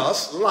put in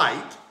us,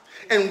 light,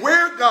 and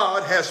where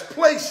God has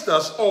placed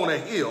us on a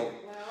hill,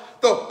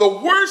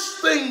 the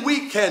worst thing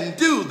we can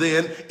do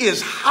then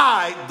is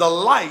hide the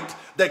light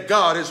that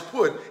God has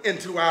put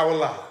into our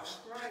lives.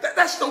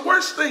 That's the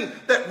worst thing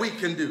that we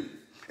can do.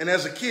 And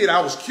as a kid,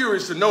 I was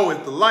curious to know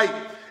if the light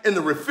in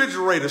the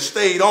refrigerator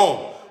stayed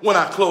on when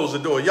I closed the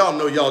door. Y'all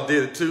know y'all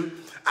did it too.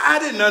 I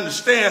didn't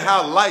understand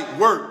how light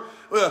worked.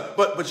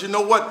 But you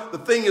know what? The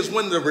thing is,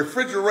 when the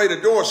refrigerator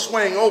door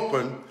swang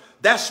open,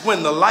 that's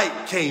when the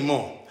light came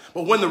on.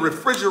 But when the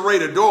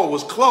refrigerator door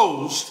was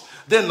closed,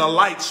 then the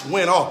lights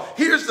went off.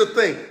 Here's the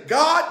thing.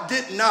 God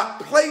did not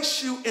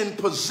place you in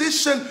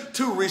position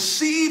to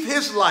receive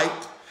his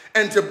light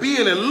and to be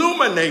an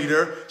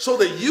illuminator so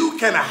that you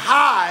can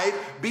hide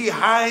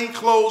behind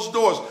closed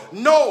doors.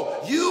 No,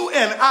 you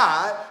and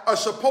I are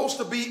supposed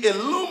to be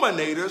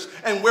illuminators,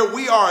 and where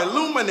we are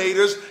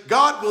illuminators,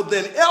 God will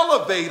then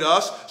elevate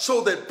us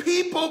so that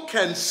people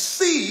can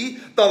see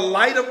the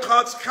light of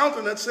God's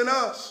countenance in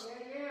us.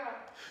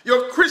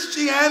 Your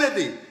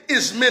Christianity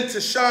is meant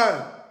to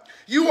shine.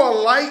 You are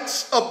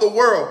lights of the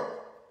world.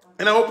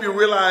 And I hope you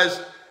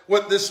realize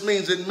what this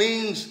means. It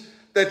means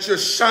that you're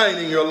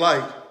shining your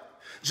light.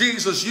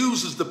 Jesus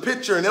uses the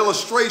picture and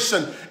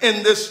illustration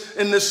in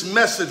this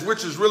message,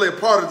 which is really a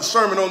part of the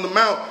Sermon on the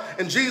Mount.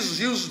 And Jesus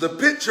uses the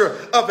picture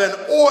of an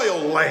oil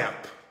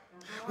lamp,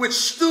 which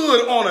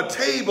stood on a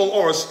table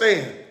or a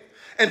stand.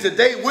 And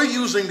today we're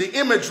using the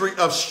imagery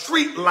of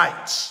street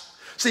lights.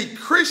 See,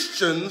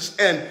 Christians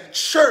and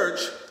church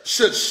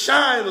should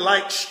shine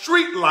like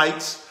street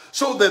lights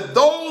so that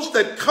those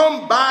that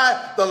come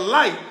by the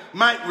light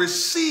might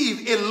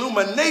receive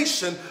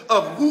illumination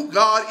of who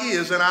God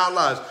is in our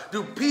lives.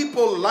 Do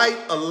people light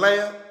a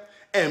lamp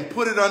and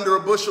put it under a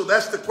bushel?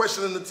 That's the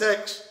question in the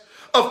text.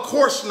 Of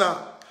course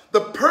not.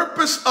 The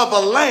purpose of a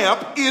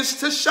lamp is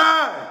to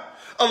shine.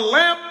 A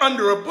lamp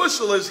under a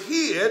bushel is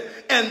hid,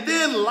 and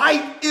then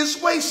light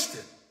is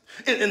wasted.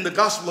 In the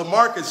Gospel of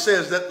Mark, it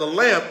says that the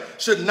lamp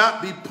should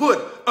not be put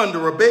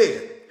under a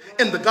bed.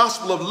 In the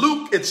Gospel of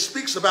Luke, it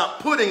speaks about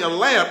putting a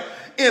lamp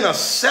in a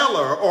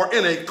cellar or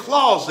in a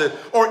closet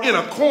or in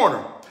a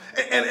corner.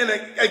 And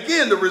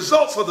again, the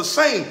results are the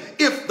same.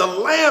 If the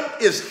lamp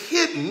is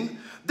hidden,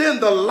 then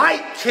the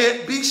light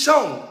can't be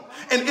shown.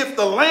 And if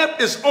the lamp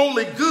is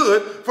only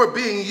good for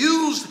being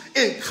used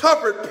in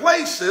covered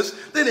places,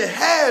 then it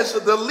has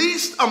the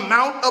least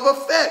amount of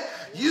effect.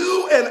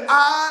 You and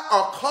I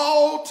are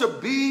called to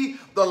be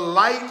the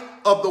light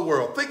of the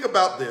world. Think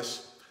about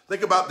this.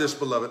 Think about this,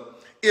 beloved.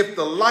 If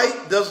the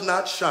light does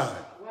not shine,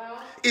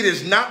 it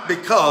is not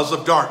because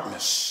of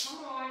darkness.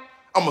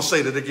 I'm going to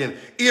say that again.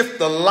 If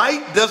the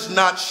light does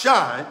not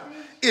shine,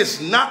 it's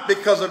not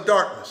because of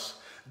darkness.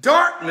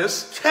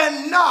 Darkness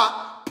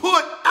cannot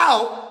put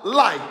out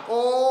light.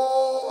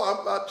 Oh,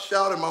 I'm about to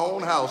shout in my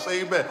own house.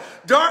 Amen.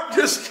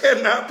 Darkness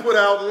cannot put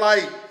out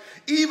light.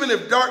 Even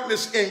if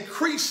darkness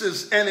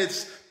increases and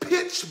it's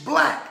pitch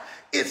black,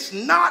 it's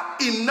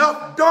not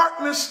enough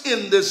darkness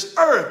in this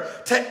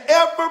earth to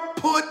ever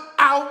put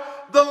out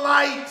the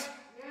light,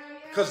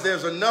 because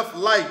there's enough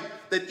light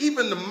that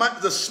even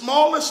the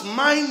smallest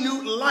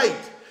minute light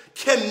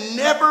can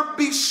never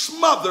be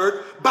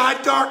smothered by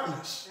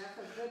darkness.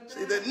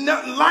 See,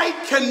 that light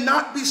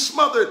cannot be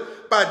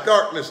smothered by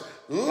darkness.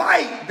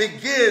 Light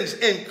begins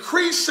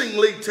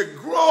increasingly to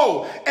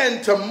grow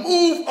and to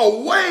move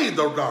away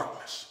the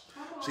darkness.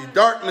 See,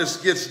 darkness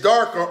gets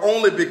darker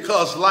only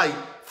because light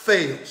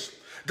fails.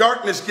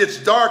 Darkness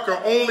gets darker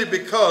only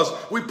because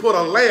we put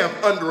a lamp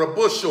under a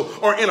bushel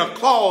or in a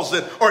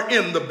closet or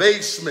in the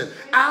basement.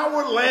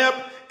 Our lamp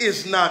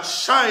is not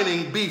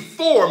shining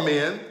before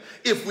men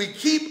if we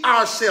keep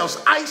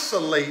ourselves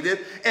isolated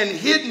and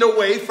hidden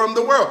away from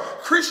the world.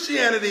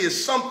 Christianity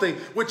is something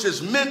which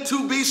is meant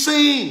to be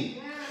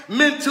seen,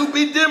 meant to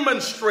be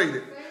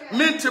demonstrated,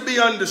 meant to be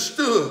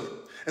understood.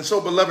 And so,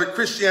 beloved,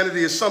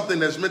 Christianity is something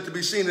that's meant to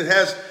be seen. It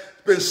has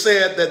been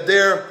said that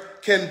there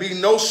can be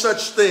no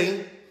such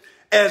thing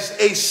as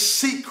a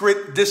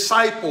secret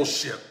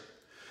discipleship.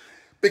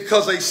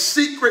 because a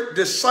secret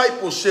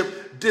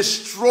discipleship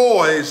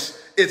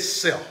destroys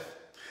itself.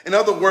 In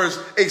other words,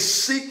 a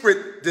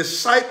secret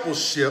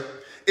discipleship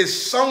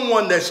is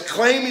someone that's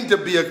claiming to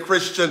be a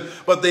Christian,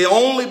 but they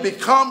only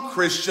become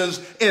Christians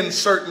in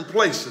certain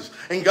places.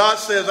 And God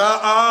says,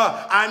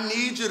 I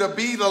need you to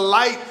be the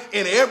light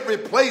in every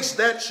place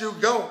that you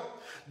go.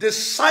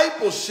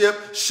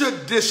 Discipleship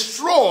should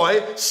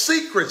destroy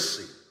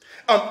secrecy.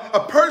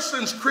 A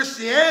person's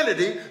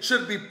Christianity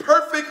should be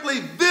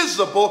perfectly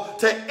visible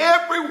to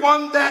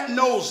everyone that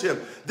knows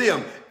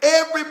them.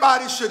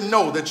 Everybody should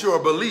know that you're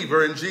a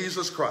believer in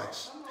Jesus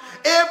Christ.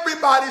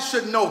 Everybody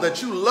should know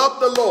that you love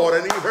the Lord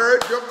and he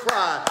heard your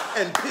cry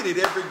and pitied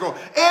every groan.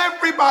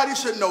 Everybody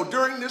should know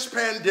during this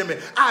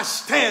pandemic, I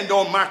stand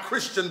on my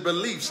Christian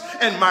beliefs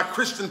and my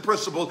Christian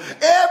principles.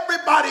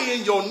 Everybody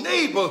in your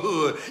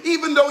neighborhood,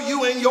 even though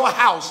you in your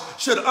house,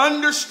 should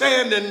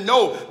understand and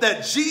know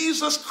that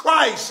Jesus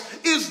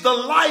Christ is the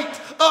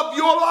light of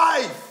your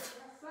life.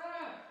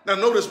 Now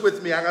notice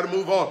with me, I got to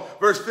move on.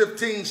 Verse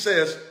 15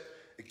 says,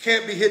 it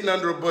can't be hidden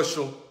under a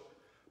bushel,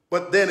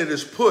 but then it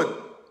is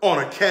put on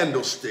a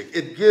candlestick.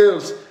 It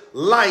gives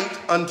light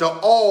unto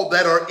all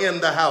that are in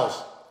the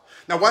house.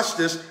 Now watch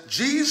this.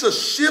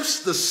 Jesus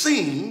shifts the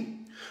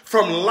scene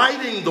from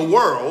lighting the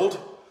world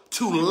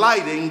to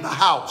lighting the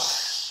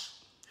house.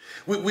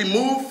 We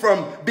move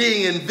from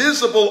being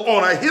invisible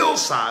on a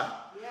hillside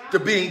to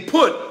being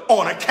put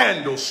on a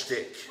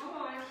candlestick.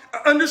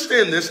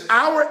 Understand this.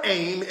 Our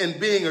aim in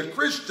being a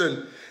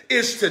Christian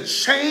is to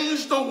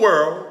change the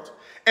world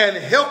and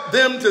help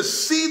them to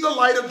see the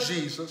light of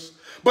Jesus.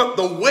 But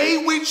the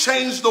way we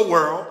change the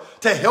world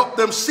to help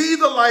them see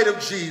the light of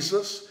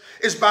Jesus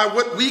is by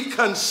what we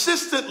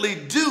consistently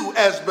do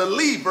as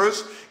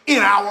believers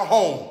in our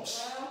homes.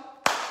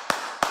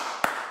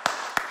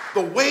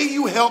 The way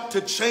you help to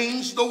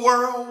change the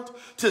world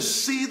to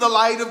see the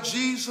light of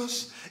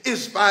Jesus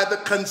is by the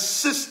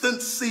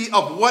consistency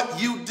of what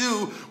you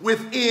do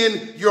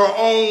within your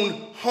own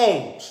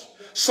homes.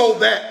 So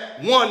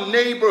that one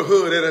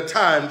neighborhood at a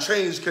time,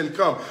 change can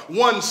come.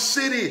 One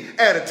city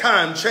at a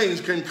time,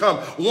 change can come.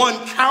 One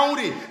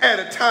county at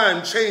a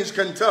time, change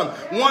can come.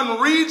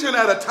 One region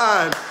at a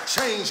time,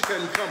 change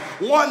can come.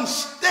 One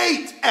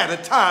state at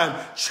a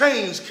time,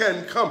 change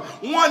can come.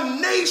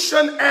 One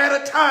nation at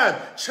a time,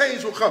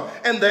 change will come.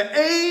 And the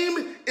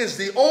aim is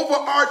the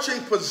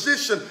overarching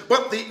position,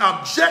 but the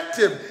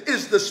objective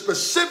is the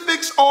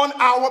specifics on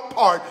our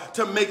part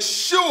to make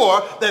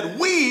sure that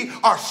we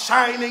are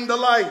shining the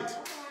light.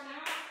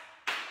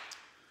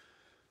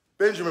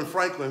 Benjamin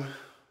Franklin,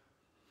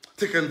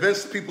 to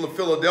convince the people of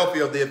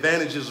Philadelphia of the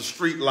advantages of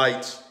street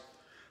lights,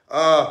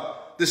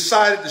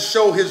 decided to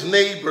show his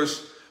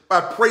neighbors by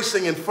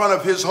placing in front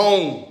of his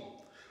home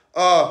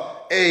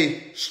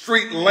a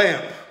street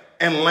lamp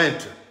and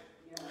lantern.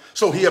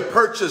 So he had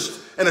purchased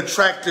an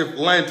attractive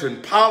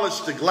lantern,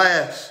 polished the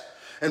glass,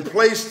 and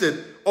placed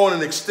it on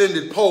an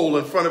extended pole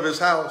in front of his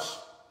house.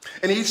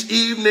 And each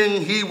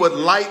evening he would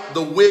light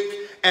the wick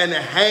and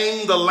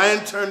hang the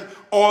lantern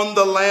on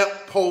the lamp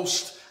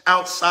post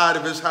outside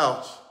of his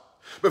house.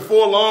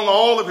 Before long,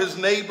 all of his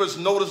neighbors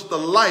noticed the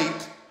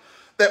light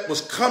that was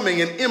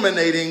coming and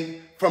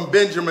emanating from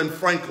Benjamin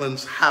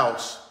Franklin's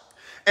house.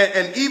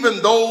 And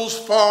even those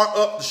far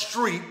up the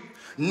street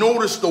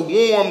noticed the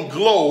warm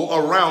glow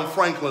around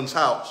Franklin's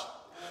house.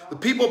 The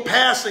people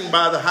passing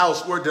by the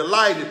house were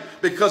delighted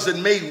because it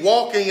made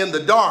walking in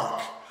the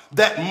dark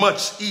that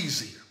much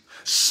easier.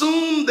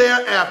 Soon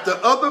thereafter,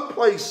 other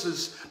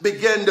places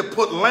began to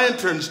put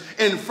lanterns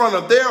in front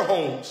of their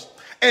homes.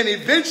 And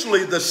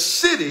eventually the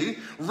city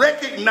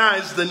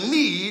recognized the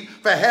need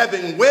for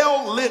having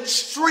well-lit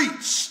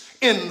streets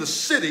in the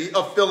city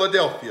of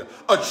Philadelphia.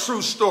 A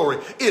true story.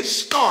 It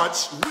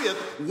starts with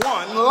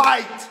one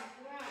light.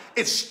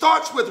 It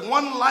starts with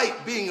one light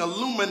being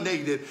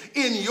illuminated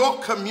in your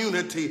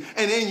community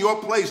and in your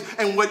place.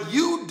 And what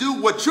you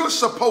do, what you're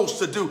supposed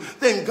to do,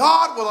 then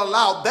God will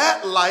allow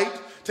that light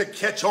to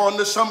catch on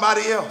to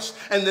somebody else.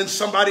 And then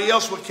somebody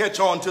else will catch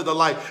on to the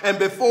light. And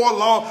before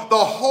long, the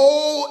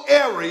whole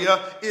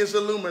area is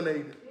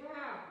illuminated.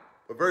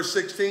 But verse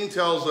 16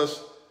 tells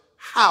us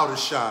how to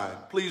shine.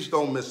 Please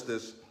don't miss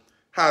this.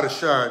 How to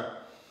shine.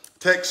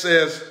 Text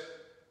says,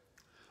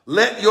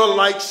 let your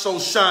light so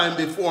shine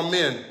before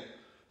men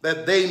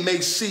that they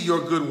may see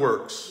your good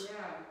works.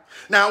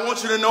 Now, I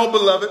want you to know,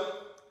 beloved,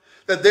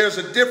 that there's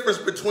a difference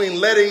between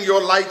letting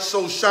your light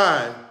so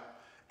shine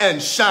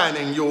and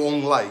shining your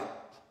own light.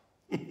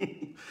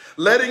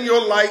 Letting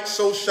your light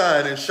so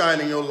shine and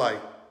shining your light.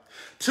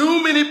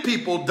 Too many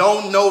people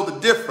don't know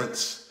the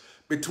difference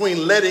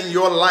between letting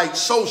your light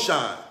so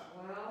shine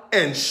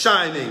and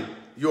shining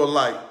your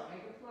light.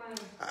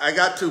 I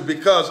got to,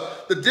 because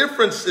the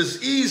difference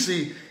is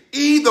easy.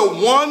 Either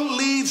one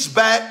leads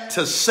back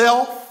to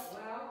self,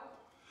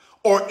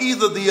 or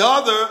either the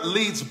other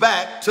leads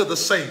back to the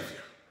Savior.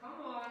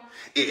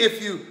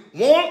 If you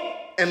want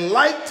and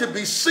like to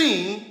be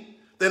seen,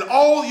 then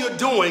all you're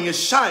doing is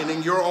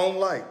shining your own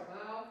light.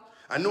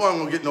 I know I'm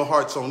going to get no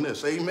hearts on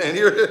this. Amen.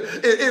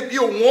 If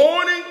you're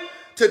wanting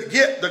to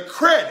get the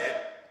credit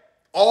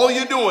All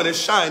you're doing is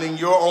shining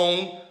your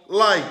own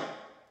light.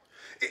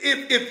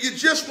 If you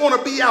just want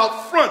to be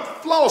out front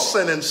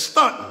flossing and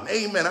stunting,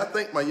 amen. I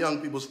think my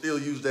young people still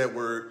use that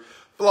word,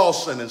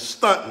 flossing and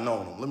stunting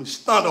on them. Let me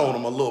stunt on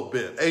them a little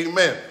bit,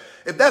 amen.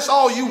 If that's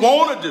all you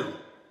want to do,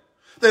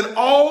 then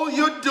all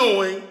you're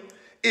doing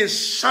is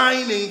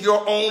shining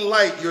your own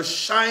light. You're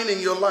shining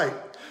your light.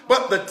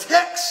 But the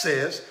text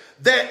says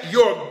that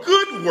your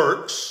good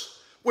works,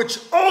 which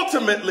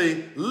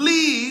ultimately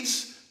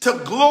leads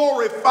to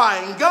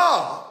glorifying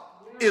God,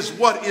 is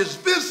what is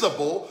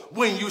visible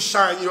when you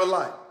shine your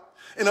light.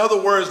 In other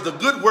words, the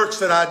good works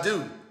that I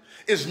do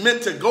is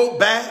meant to go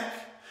back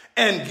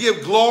and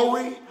give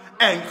glory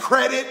and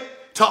credit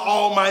to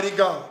Almighty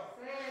God.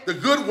 The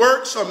good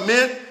works are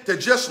meant to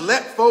just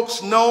let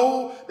folks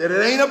know that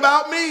it ain't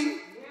about me,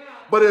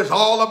 but it's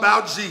all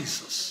about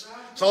Jesus.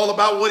 It's all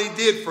about what he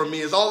did for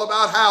me. It's all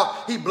about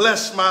how he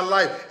blessed my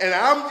life. And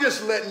I'm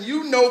just letting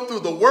you know through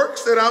the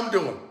works that I'm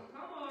doing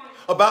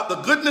about the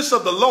goodness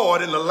of the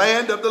Lord in the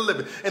land of the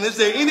living. And is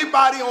there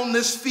anybody on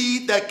this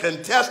feed that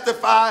can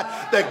testify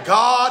that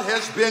God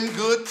has been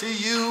good to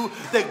you,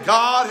 that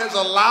God has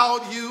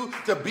allowed you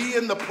to be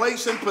in the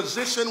place and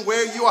position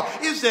where you are?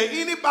 Is there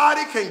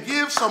anybody can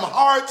give some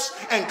hearts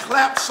and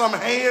clap some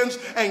hands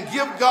and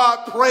give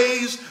God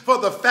praise for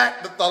the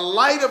fact that the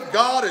light of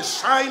God is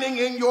shining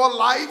in your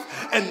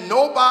life and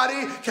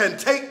nobody can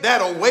take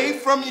that away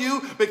from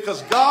you,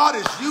 because God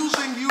is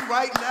using you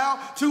right now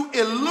to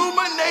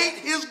illuminate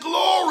his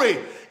glory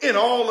in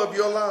all of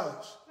your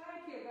lives.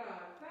 Thank you, God.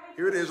 Thank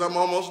Here it is. I'm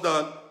almost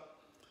done.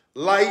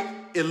 Light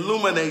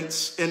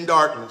illuminates in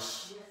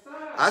darkness. Yes,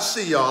 sir. I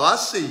see y'all. I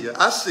see you.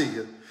 I see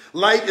you.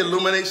 Light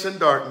illuminates in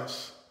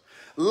darkness.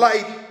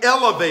 Light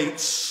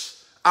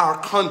elevates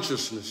our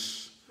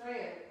consciousness. Say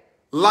it.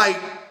 Light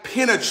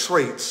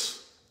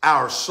penetrates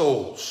our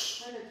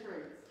souls.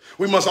 Penetrate.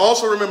 We must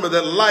also remember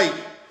that light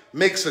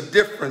makes a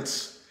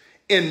difference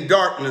in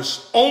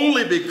darkness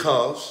only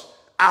because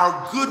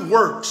our good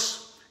works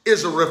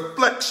is a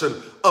reflection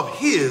of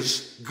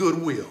his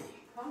goodwill.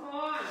 Come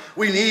on.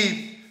 We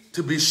need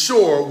to be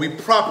sure we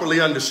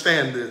properly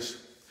understand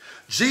this.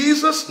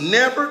 Jesus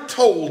never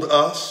told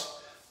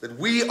us that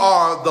we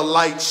are the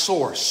light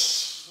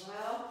source.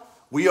 Well,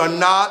 We are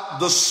not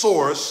the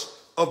source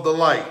of the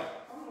light.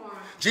 come on.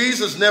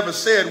 Jesus never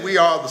said we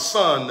are the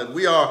sun, that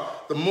we are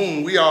the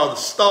moon, we are the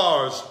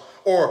stars,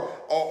 or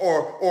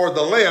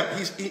the lamp.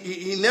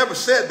 He never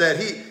said that.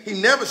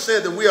 He never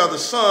said that we are the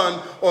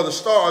sun or the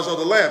stars or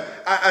the lamp.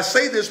 I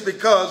say this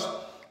because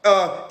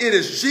it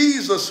is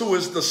Jesus who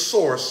is the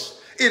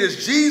source. It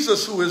is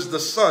Jesus who is the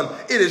sun.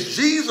 It is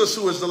Jesus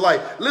who is the light.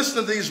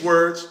 Listen to these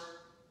words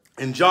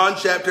in John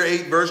chapter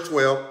 8, verse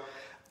 12.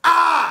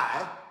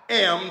 I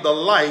am the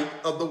light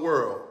of the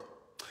world,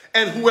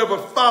 and whoever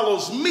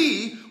follows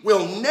me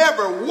will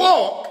never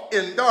walk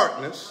in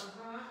darkness,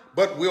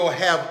 but will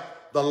have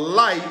the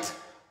light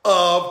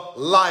of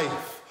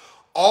life.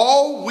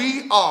 All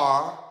we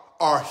are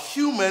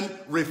human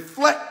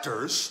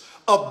reflectors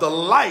of the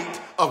light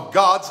of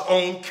God's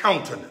own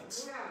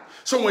countenance.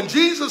 So when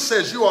Jesus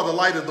says you are the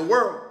light of the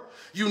world,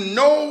 you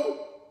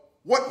know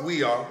what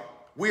we are.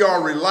 We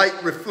are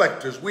light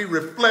reflectors. We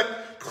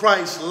reflect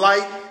Christ's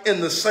light in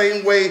the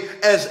same way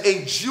as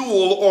a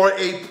jewel or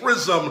a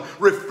prism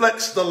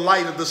reflects the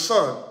light of the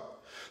sun.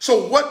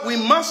 So what we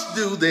must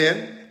do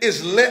then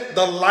is let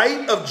the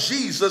light of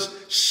Jesus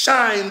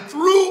shine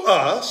through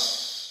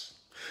us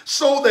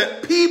so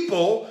that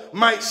people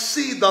might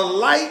see the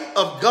light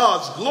of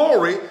God's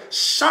glory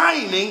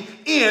shining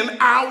in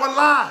our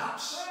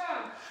lives.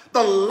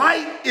 The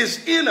light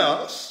is in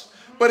us,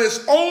 but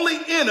it's only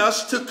in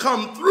us to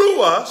come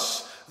through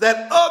us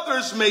that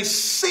others may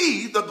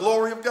see the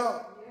glory of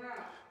God.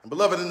 And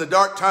beloved, in the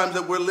dark times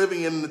that we're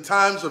living in, the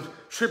times of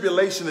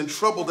tribulation and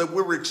trouble that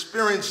we're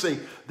experiencing,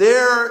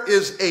 there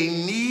is a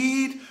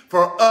need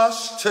for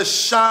us to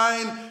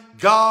shine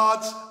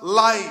God's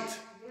light,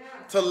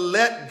 to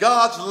let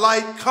God's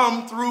light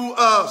come through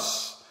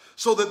us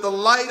so that the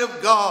light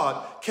of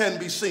God can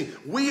be seen.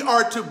 We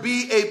are to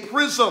be a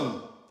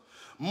prism,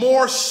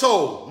 more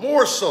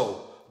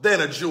so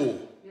than a jewel.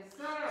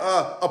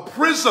 A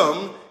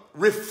prism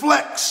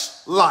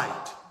reflects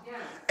light.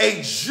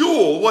 A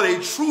jewel, what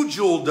a true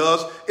jewel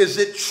does is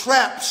it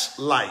traps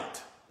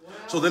light.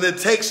 So then it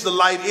takes the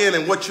light in,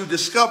 and what you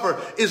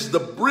discover is the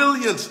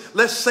brilliance,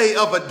 let's say,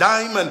 of a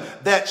diamond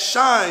that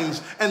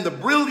shines, and the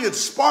brilliance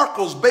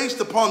sparkles based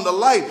upon the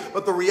light.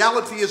 But the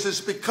reality is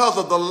it's because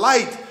of the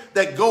light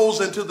that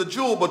goes into the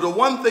jewel. But the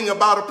one thing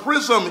about a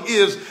prism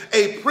is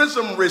a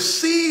prism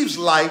receives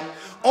light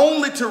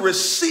only to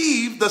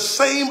receive the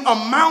same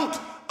amount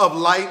of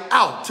light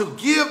out, to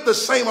give the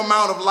same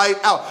amount of light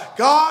out.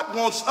 God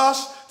wants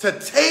us to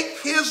take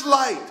his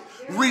light,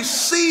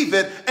 receive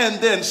it,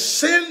 and then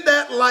send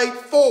that light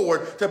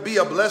forward to be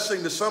a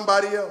blessing to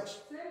somebody else.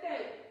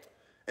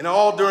 And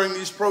all during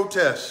these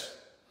protests,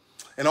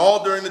 and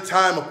all during the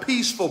time of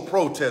peaceful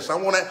protests, I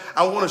want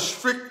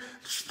to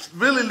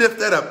really lift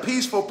that up.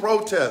 Peaceful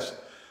protest.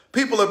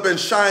 People have been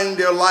shining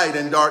their light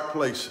in dark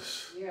places.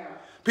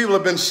 People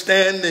have been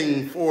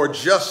standing for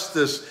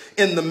justice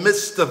in the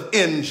midst of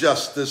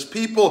injustice.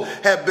 People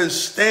have been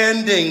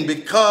standing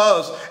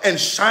because and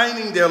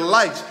shining their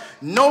lights.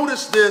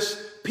 Notice this,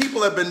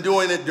 people have been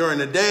doing it during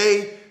the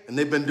day and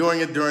they've been doing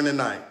it during the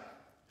night.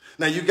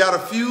 Now you got a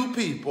few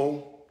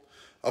people,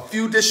 a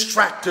few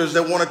distractors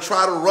that want to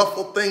try to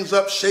ruffle things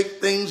up,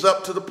 shake things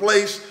up to the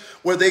place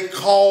where they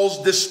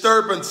cause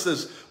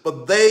disturbances,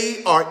 but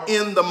they are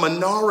in the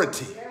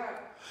minority.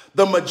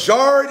 The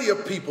majority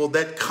of people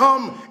that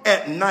come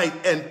at night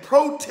and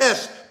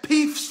protest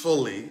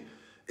peacefully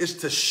is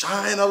to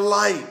shine a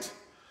light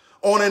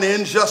on an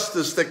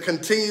injustice that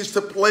continues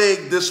to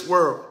plague this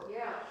world.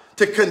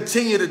 To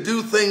continue to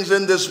do things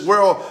in this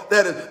world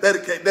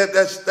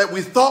that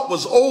we thought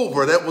was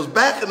over, that was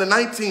back in the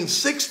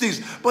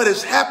 1960s, but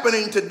it's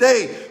happening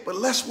today.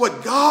 But that's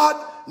what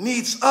God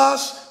needs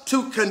us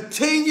to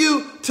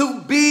continue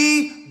to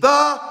be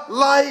the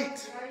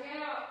light.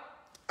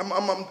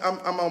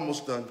 I'm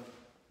almost done.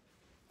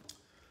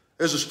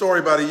 There's a story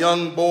about a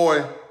young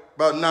boy,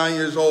 about 9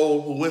 years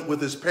old, who went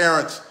with his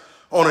parents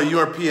on a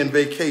European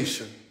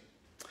vacation.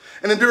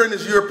 And then during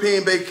this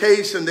European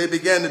vacation, they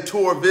began to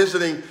tour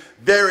visiting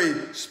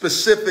very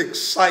specific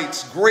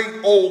sites,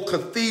 great old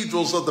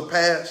cathedrals of the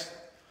past.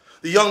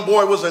 The young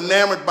boy was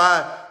enamored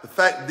by the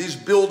fact that these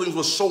buildings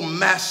were so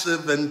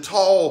massive and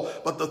tall.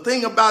 But the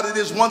thing about it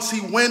is, once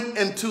he went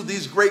into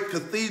these great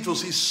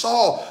cathedrals, he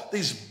saw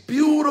these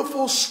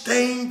beautiful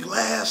stained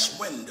glass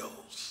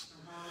windows.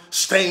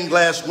 Stained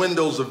glass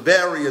windows of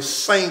various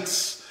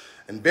saints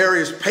and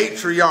various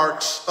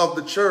patriarchs of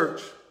the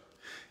church.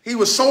 He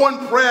was so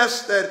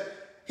impressed that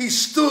he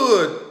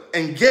stood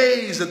and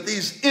gazed at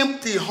these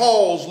empty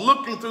halls,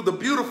 looking through the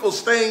beautiful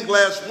stained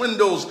glass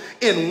windows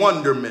in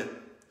wonderment.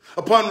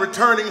 Upon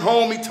returning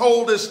home, he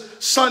told his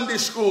Sunday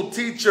school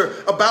teacher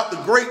about the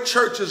great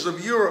churches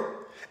of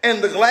Europe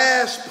and the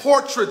glass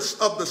portraits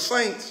of the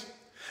saints.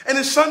 And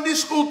his Sunday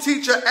school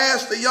teacher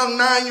asked the young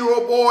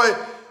 9-year-old boy,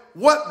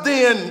 "What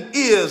then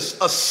is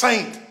a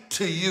saint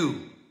to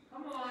you?"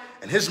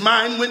 And his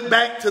mind went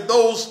back to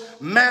those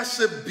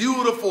massive,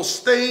 beautiful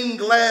stained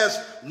glass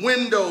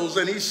windows.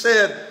 And he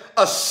said,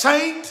 "A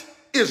saint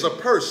is a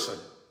person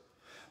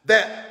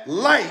that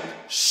light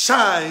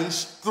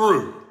shines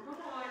through."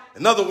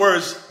 In other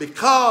words,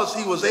 because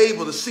he was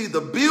able to see the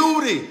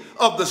beauty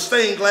of the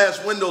stained glass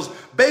windows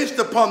based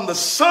upon the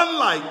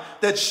sunlight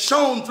that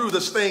shone through the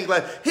stained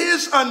glass,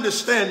 his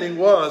understanding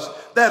was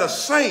that a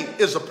saint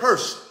is a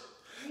person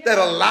that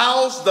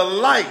allows the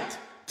light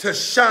to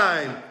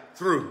shine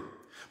through.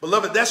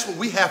 Beloved, that's what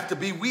we have to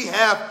be. We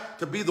have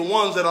to be the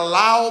ones that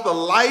allow the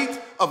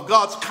light of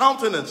God's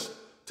countenance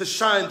to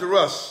shine through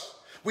us.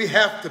 We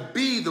have to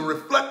be the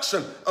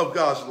reflection of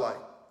God's light.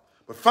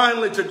 But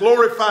finally, to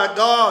glorify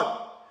God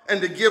and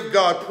to give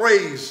God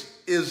praise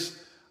is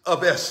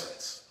of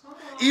essence.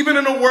 Even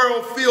in a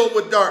world filled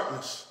with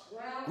darkness,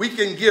 we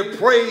can give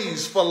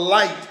praise for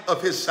light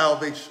of his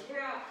salvation.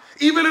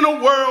 Even in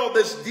a world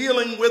that's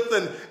dealing with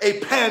a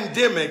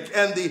pandemic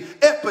and the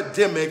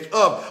epidemic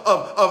of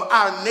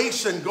our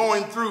nation,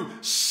 going through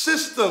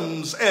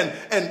systems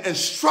and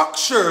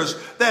structures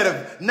that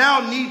have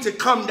now need to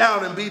come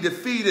down and be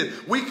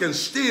defeated, we can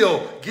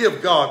still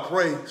give God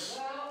praise.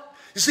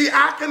 You see,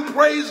 I can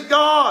praise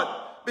God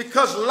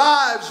because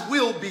lives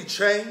will be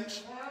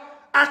changed.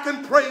 I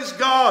can praise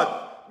God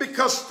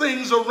because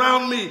things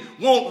around me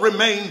won't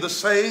remain the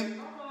same.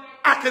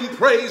 I can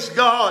praise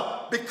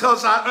God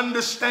because I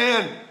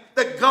understand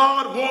that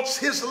God wants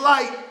his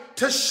light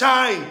to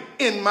shine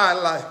in my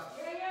life.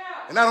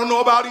 And I don't know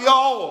about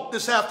y'all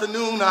this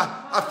afternoon.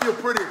 I feel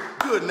pretty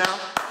good now.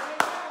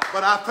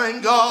 But I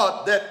thank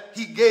God that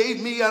he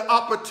gave me an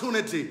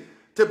opportunity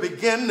to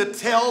begin to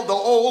tell the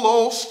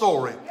old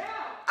story.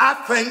 I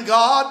thank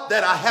God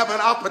that I have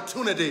an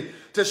opportunity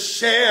to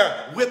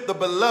share with the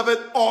beloved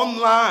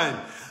online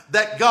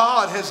that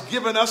God has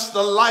given us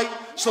the light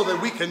so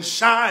that we can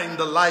shine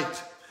the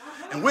light.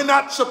 And we're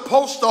not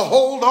supposed to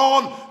hold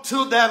on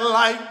to that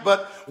light,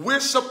 but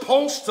we're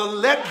supposed to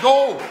let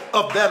go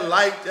of that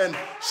light and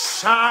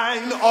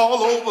shine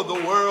all over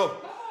the world.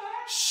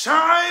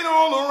 Shine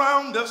all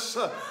around us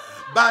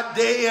by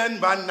day and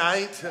by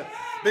night,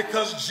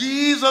 because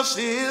Jesus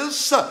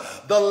is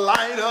the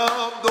light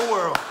of the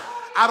world.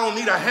 I don't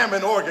need a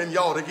Hammond organ,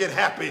 y'all, to get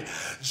happy.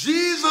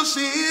 Jesus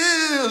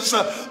is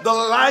the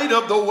light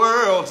of the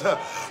world.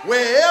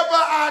 Wherever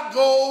I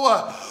go,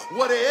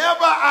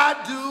 whatever I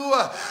do,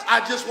 I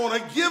just want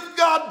to give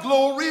God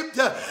glory,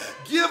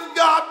 give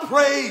God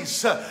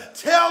praise,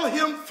 tell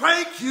him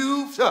thank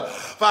you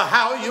for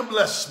how you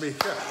bless me,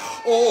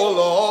 oh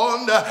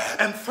Lord,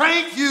 and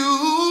thank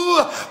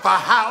you for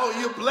how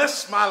you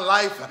bless my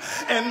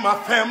life and my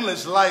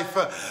family's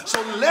life.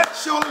 So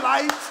let your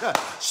light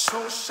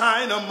so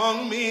shine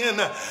among men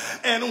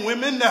and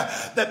women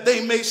that they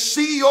may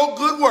see your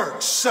good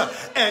works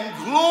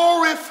and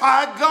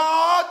glorify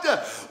God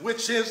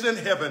which is in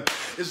heaven.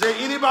 Is there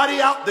anybody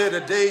out there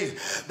today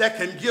that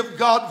can give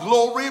God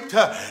glory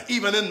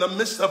even in the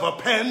midst of a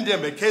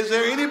pandemic? Is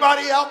there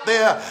anybody out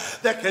there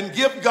that can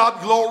give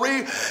God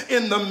glory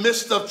in the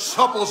midst of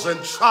troubles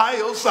and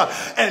trials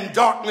and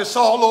darkness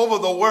all over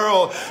the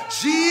world?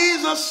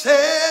 Jesus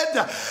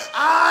said,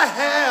 I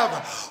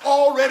have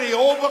already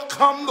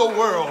overcome the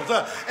world.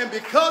 And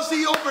because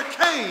he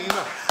overcame,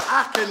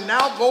 I can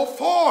now go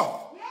forth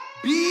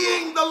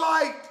being the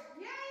light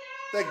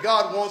that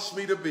God wants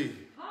me to be.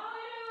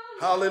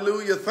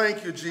 Hallelujah.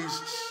 Thank you,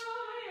 Jesus.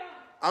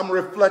 I'm a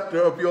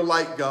reflector of your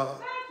light, God.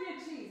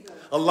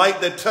 A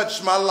light that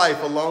touched my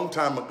life a long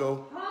time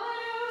ago.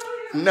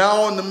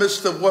 Now in the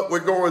midst of what we're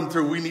going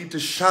through, we need to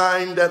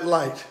shine that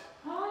light.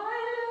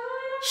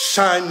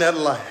 Shine that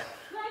light.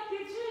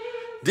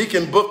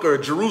 Deacon Booker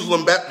at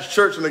Jerusalem Baptist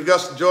Church in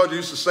Augusta, Georgia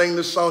used to sing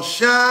this song,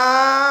 shine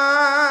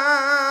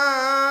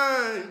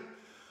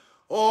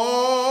on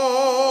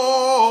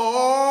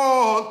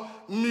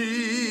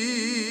me.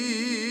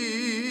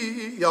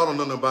 Y'all don't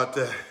know nothing about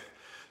that.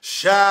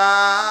 Shine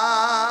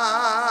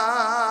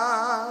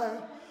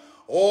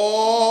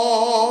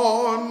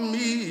on me.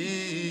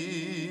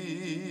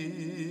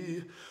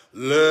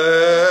 Let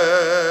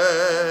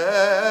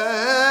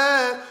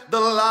the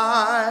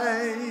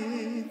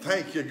light,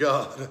 thank you,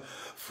 God,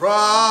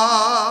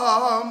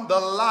 from the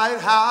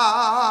lighthouse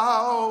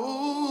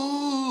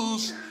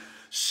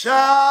shine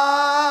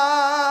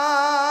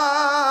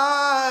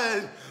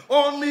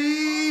on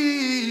me.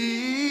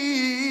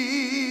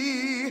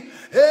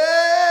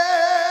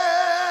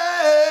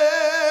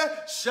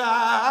 Shine,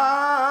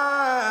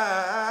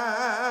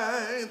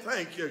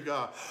 thank you,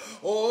 God,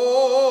 on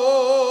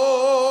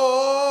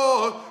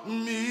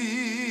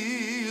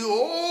me,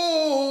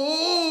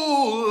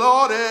 oh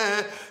Lord,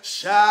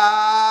 shine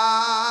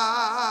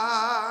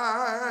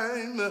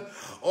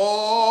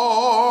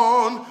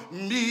on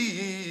me.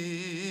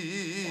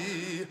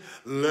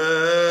 Let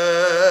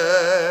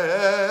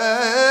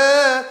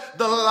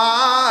the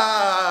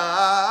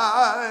light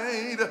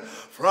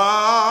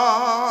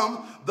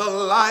from the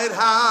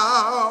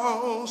lighthouse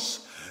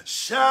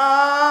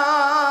shine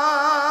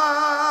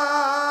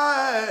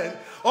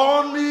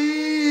on me.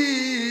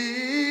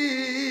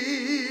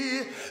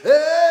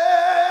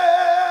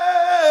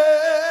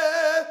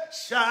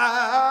 Shine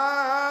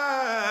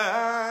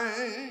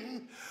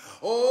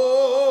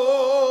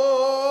on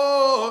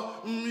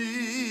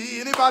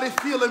me. Anybody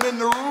feel him in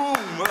the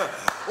room?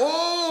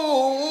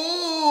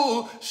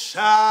 Oh,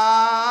 shine.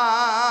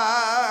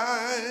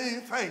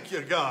 Thank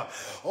you, God.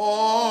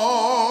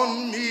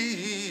 On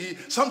me.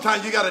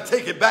 Sometimes you got to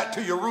take it back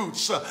to your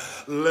roots.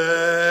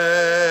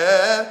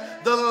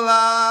 Let the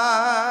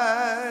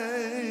light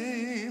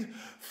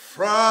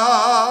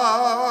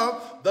from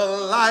the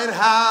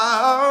lighthouse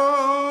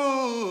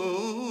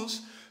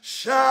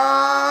shine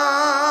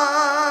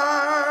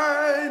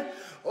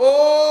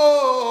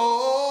on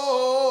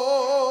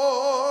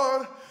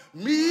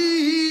me.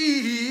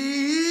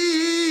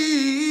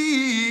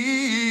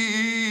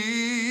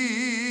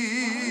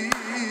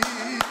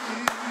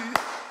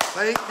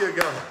 Thank you,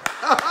 God.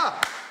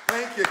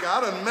 Thank you,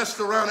 God. I done messed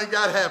around and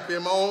got happy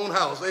in my own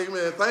house.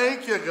 Amen.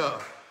 Thank you,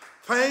 God.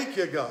 Thank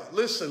you, God.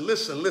 Listen,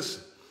 listen,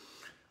 listen.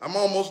 I'm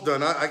almost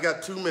done. I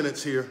got 2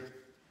 minutes here.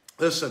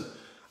 Listen,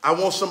 I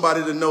want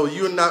somebody to know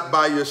you're not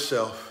by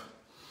yourself.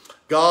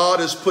 God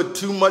has put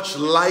too much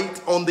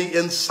light on the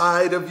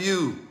inside of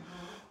you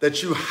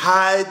that you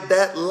hide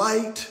that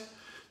light.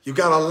 You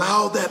got to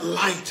allow that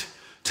light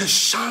to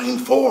shine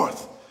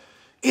forth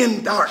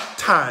in dark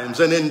times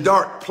and in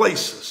dark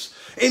places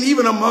and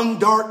even among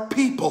dark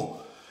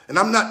people. And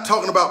I'm not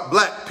talking about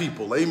black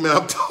people. Amen.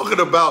 I'm talking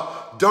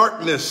about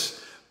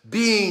darkness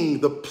being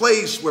the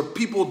place where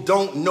people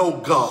don't know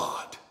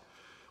God.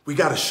 We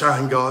got to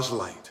shine God's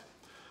light.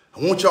 I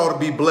want y'all to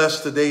be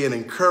blessed today and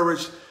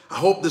encouraged. I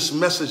hope this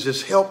message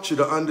has helped you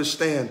to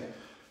understand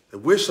that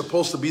we're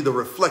supposed to be the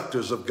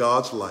reflectors of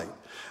God's light.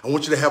 I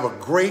want you to have a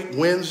great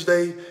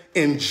Wednesday.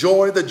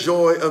 Enjoy the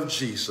joy of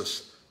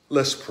Jesus.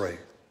 Let's pray.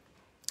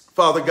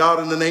 Father God,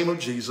 in the name of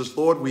Jesus,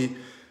 Lord, we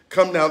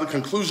come now to the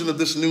conclusion of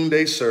this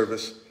noonday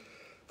service.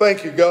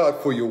 Thank you,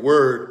 God, for your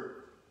word.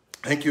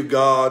 Thank you,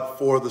 God,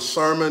 for the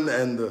sermon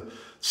and the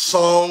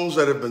songs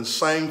that have been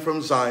sang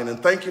from Zion.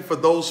 And thank you for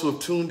those who have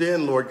tuned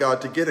in, Lord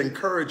God, to get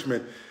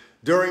encouragement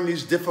during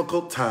these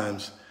difficult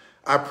times.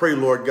 I pray,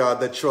 Lord God,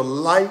 that your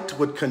light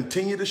would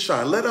continue to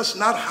shine. Let us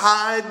not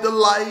hide the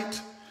light.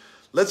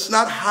 Let's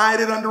not hide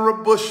it under a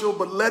bushel,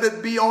 but let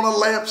it be on a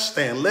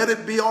lampstand. Let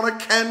it be on a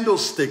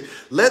candlestick.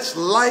 Let's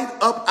light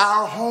up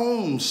our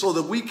homes so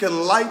that we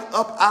can light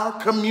up our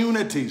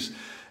communities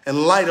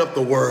and light up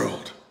the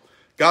world.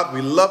 God,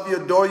 we love you,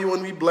 adore you,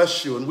 and we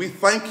bless you. And we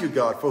thank you,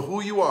 God, for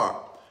who you are.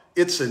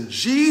 It's in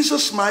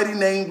Jesus' mighty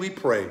name we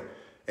pray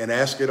and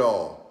ask it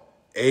all.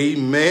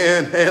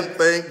 Amen and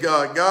thank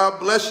God. God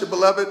bless you,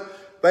 beloved.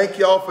 Thank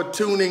y'all for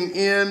tuning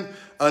in.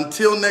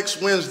 Until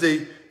next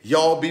Wednesday,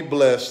 y'all be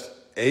blessed.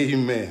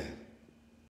 Amen.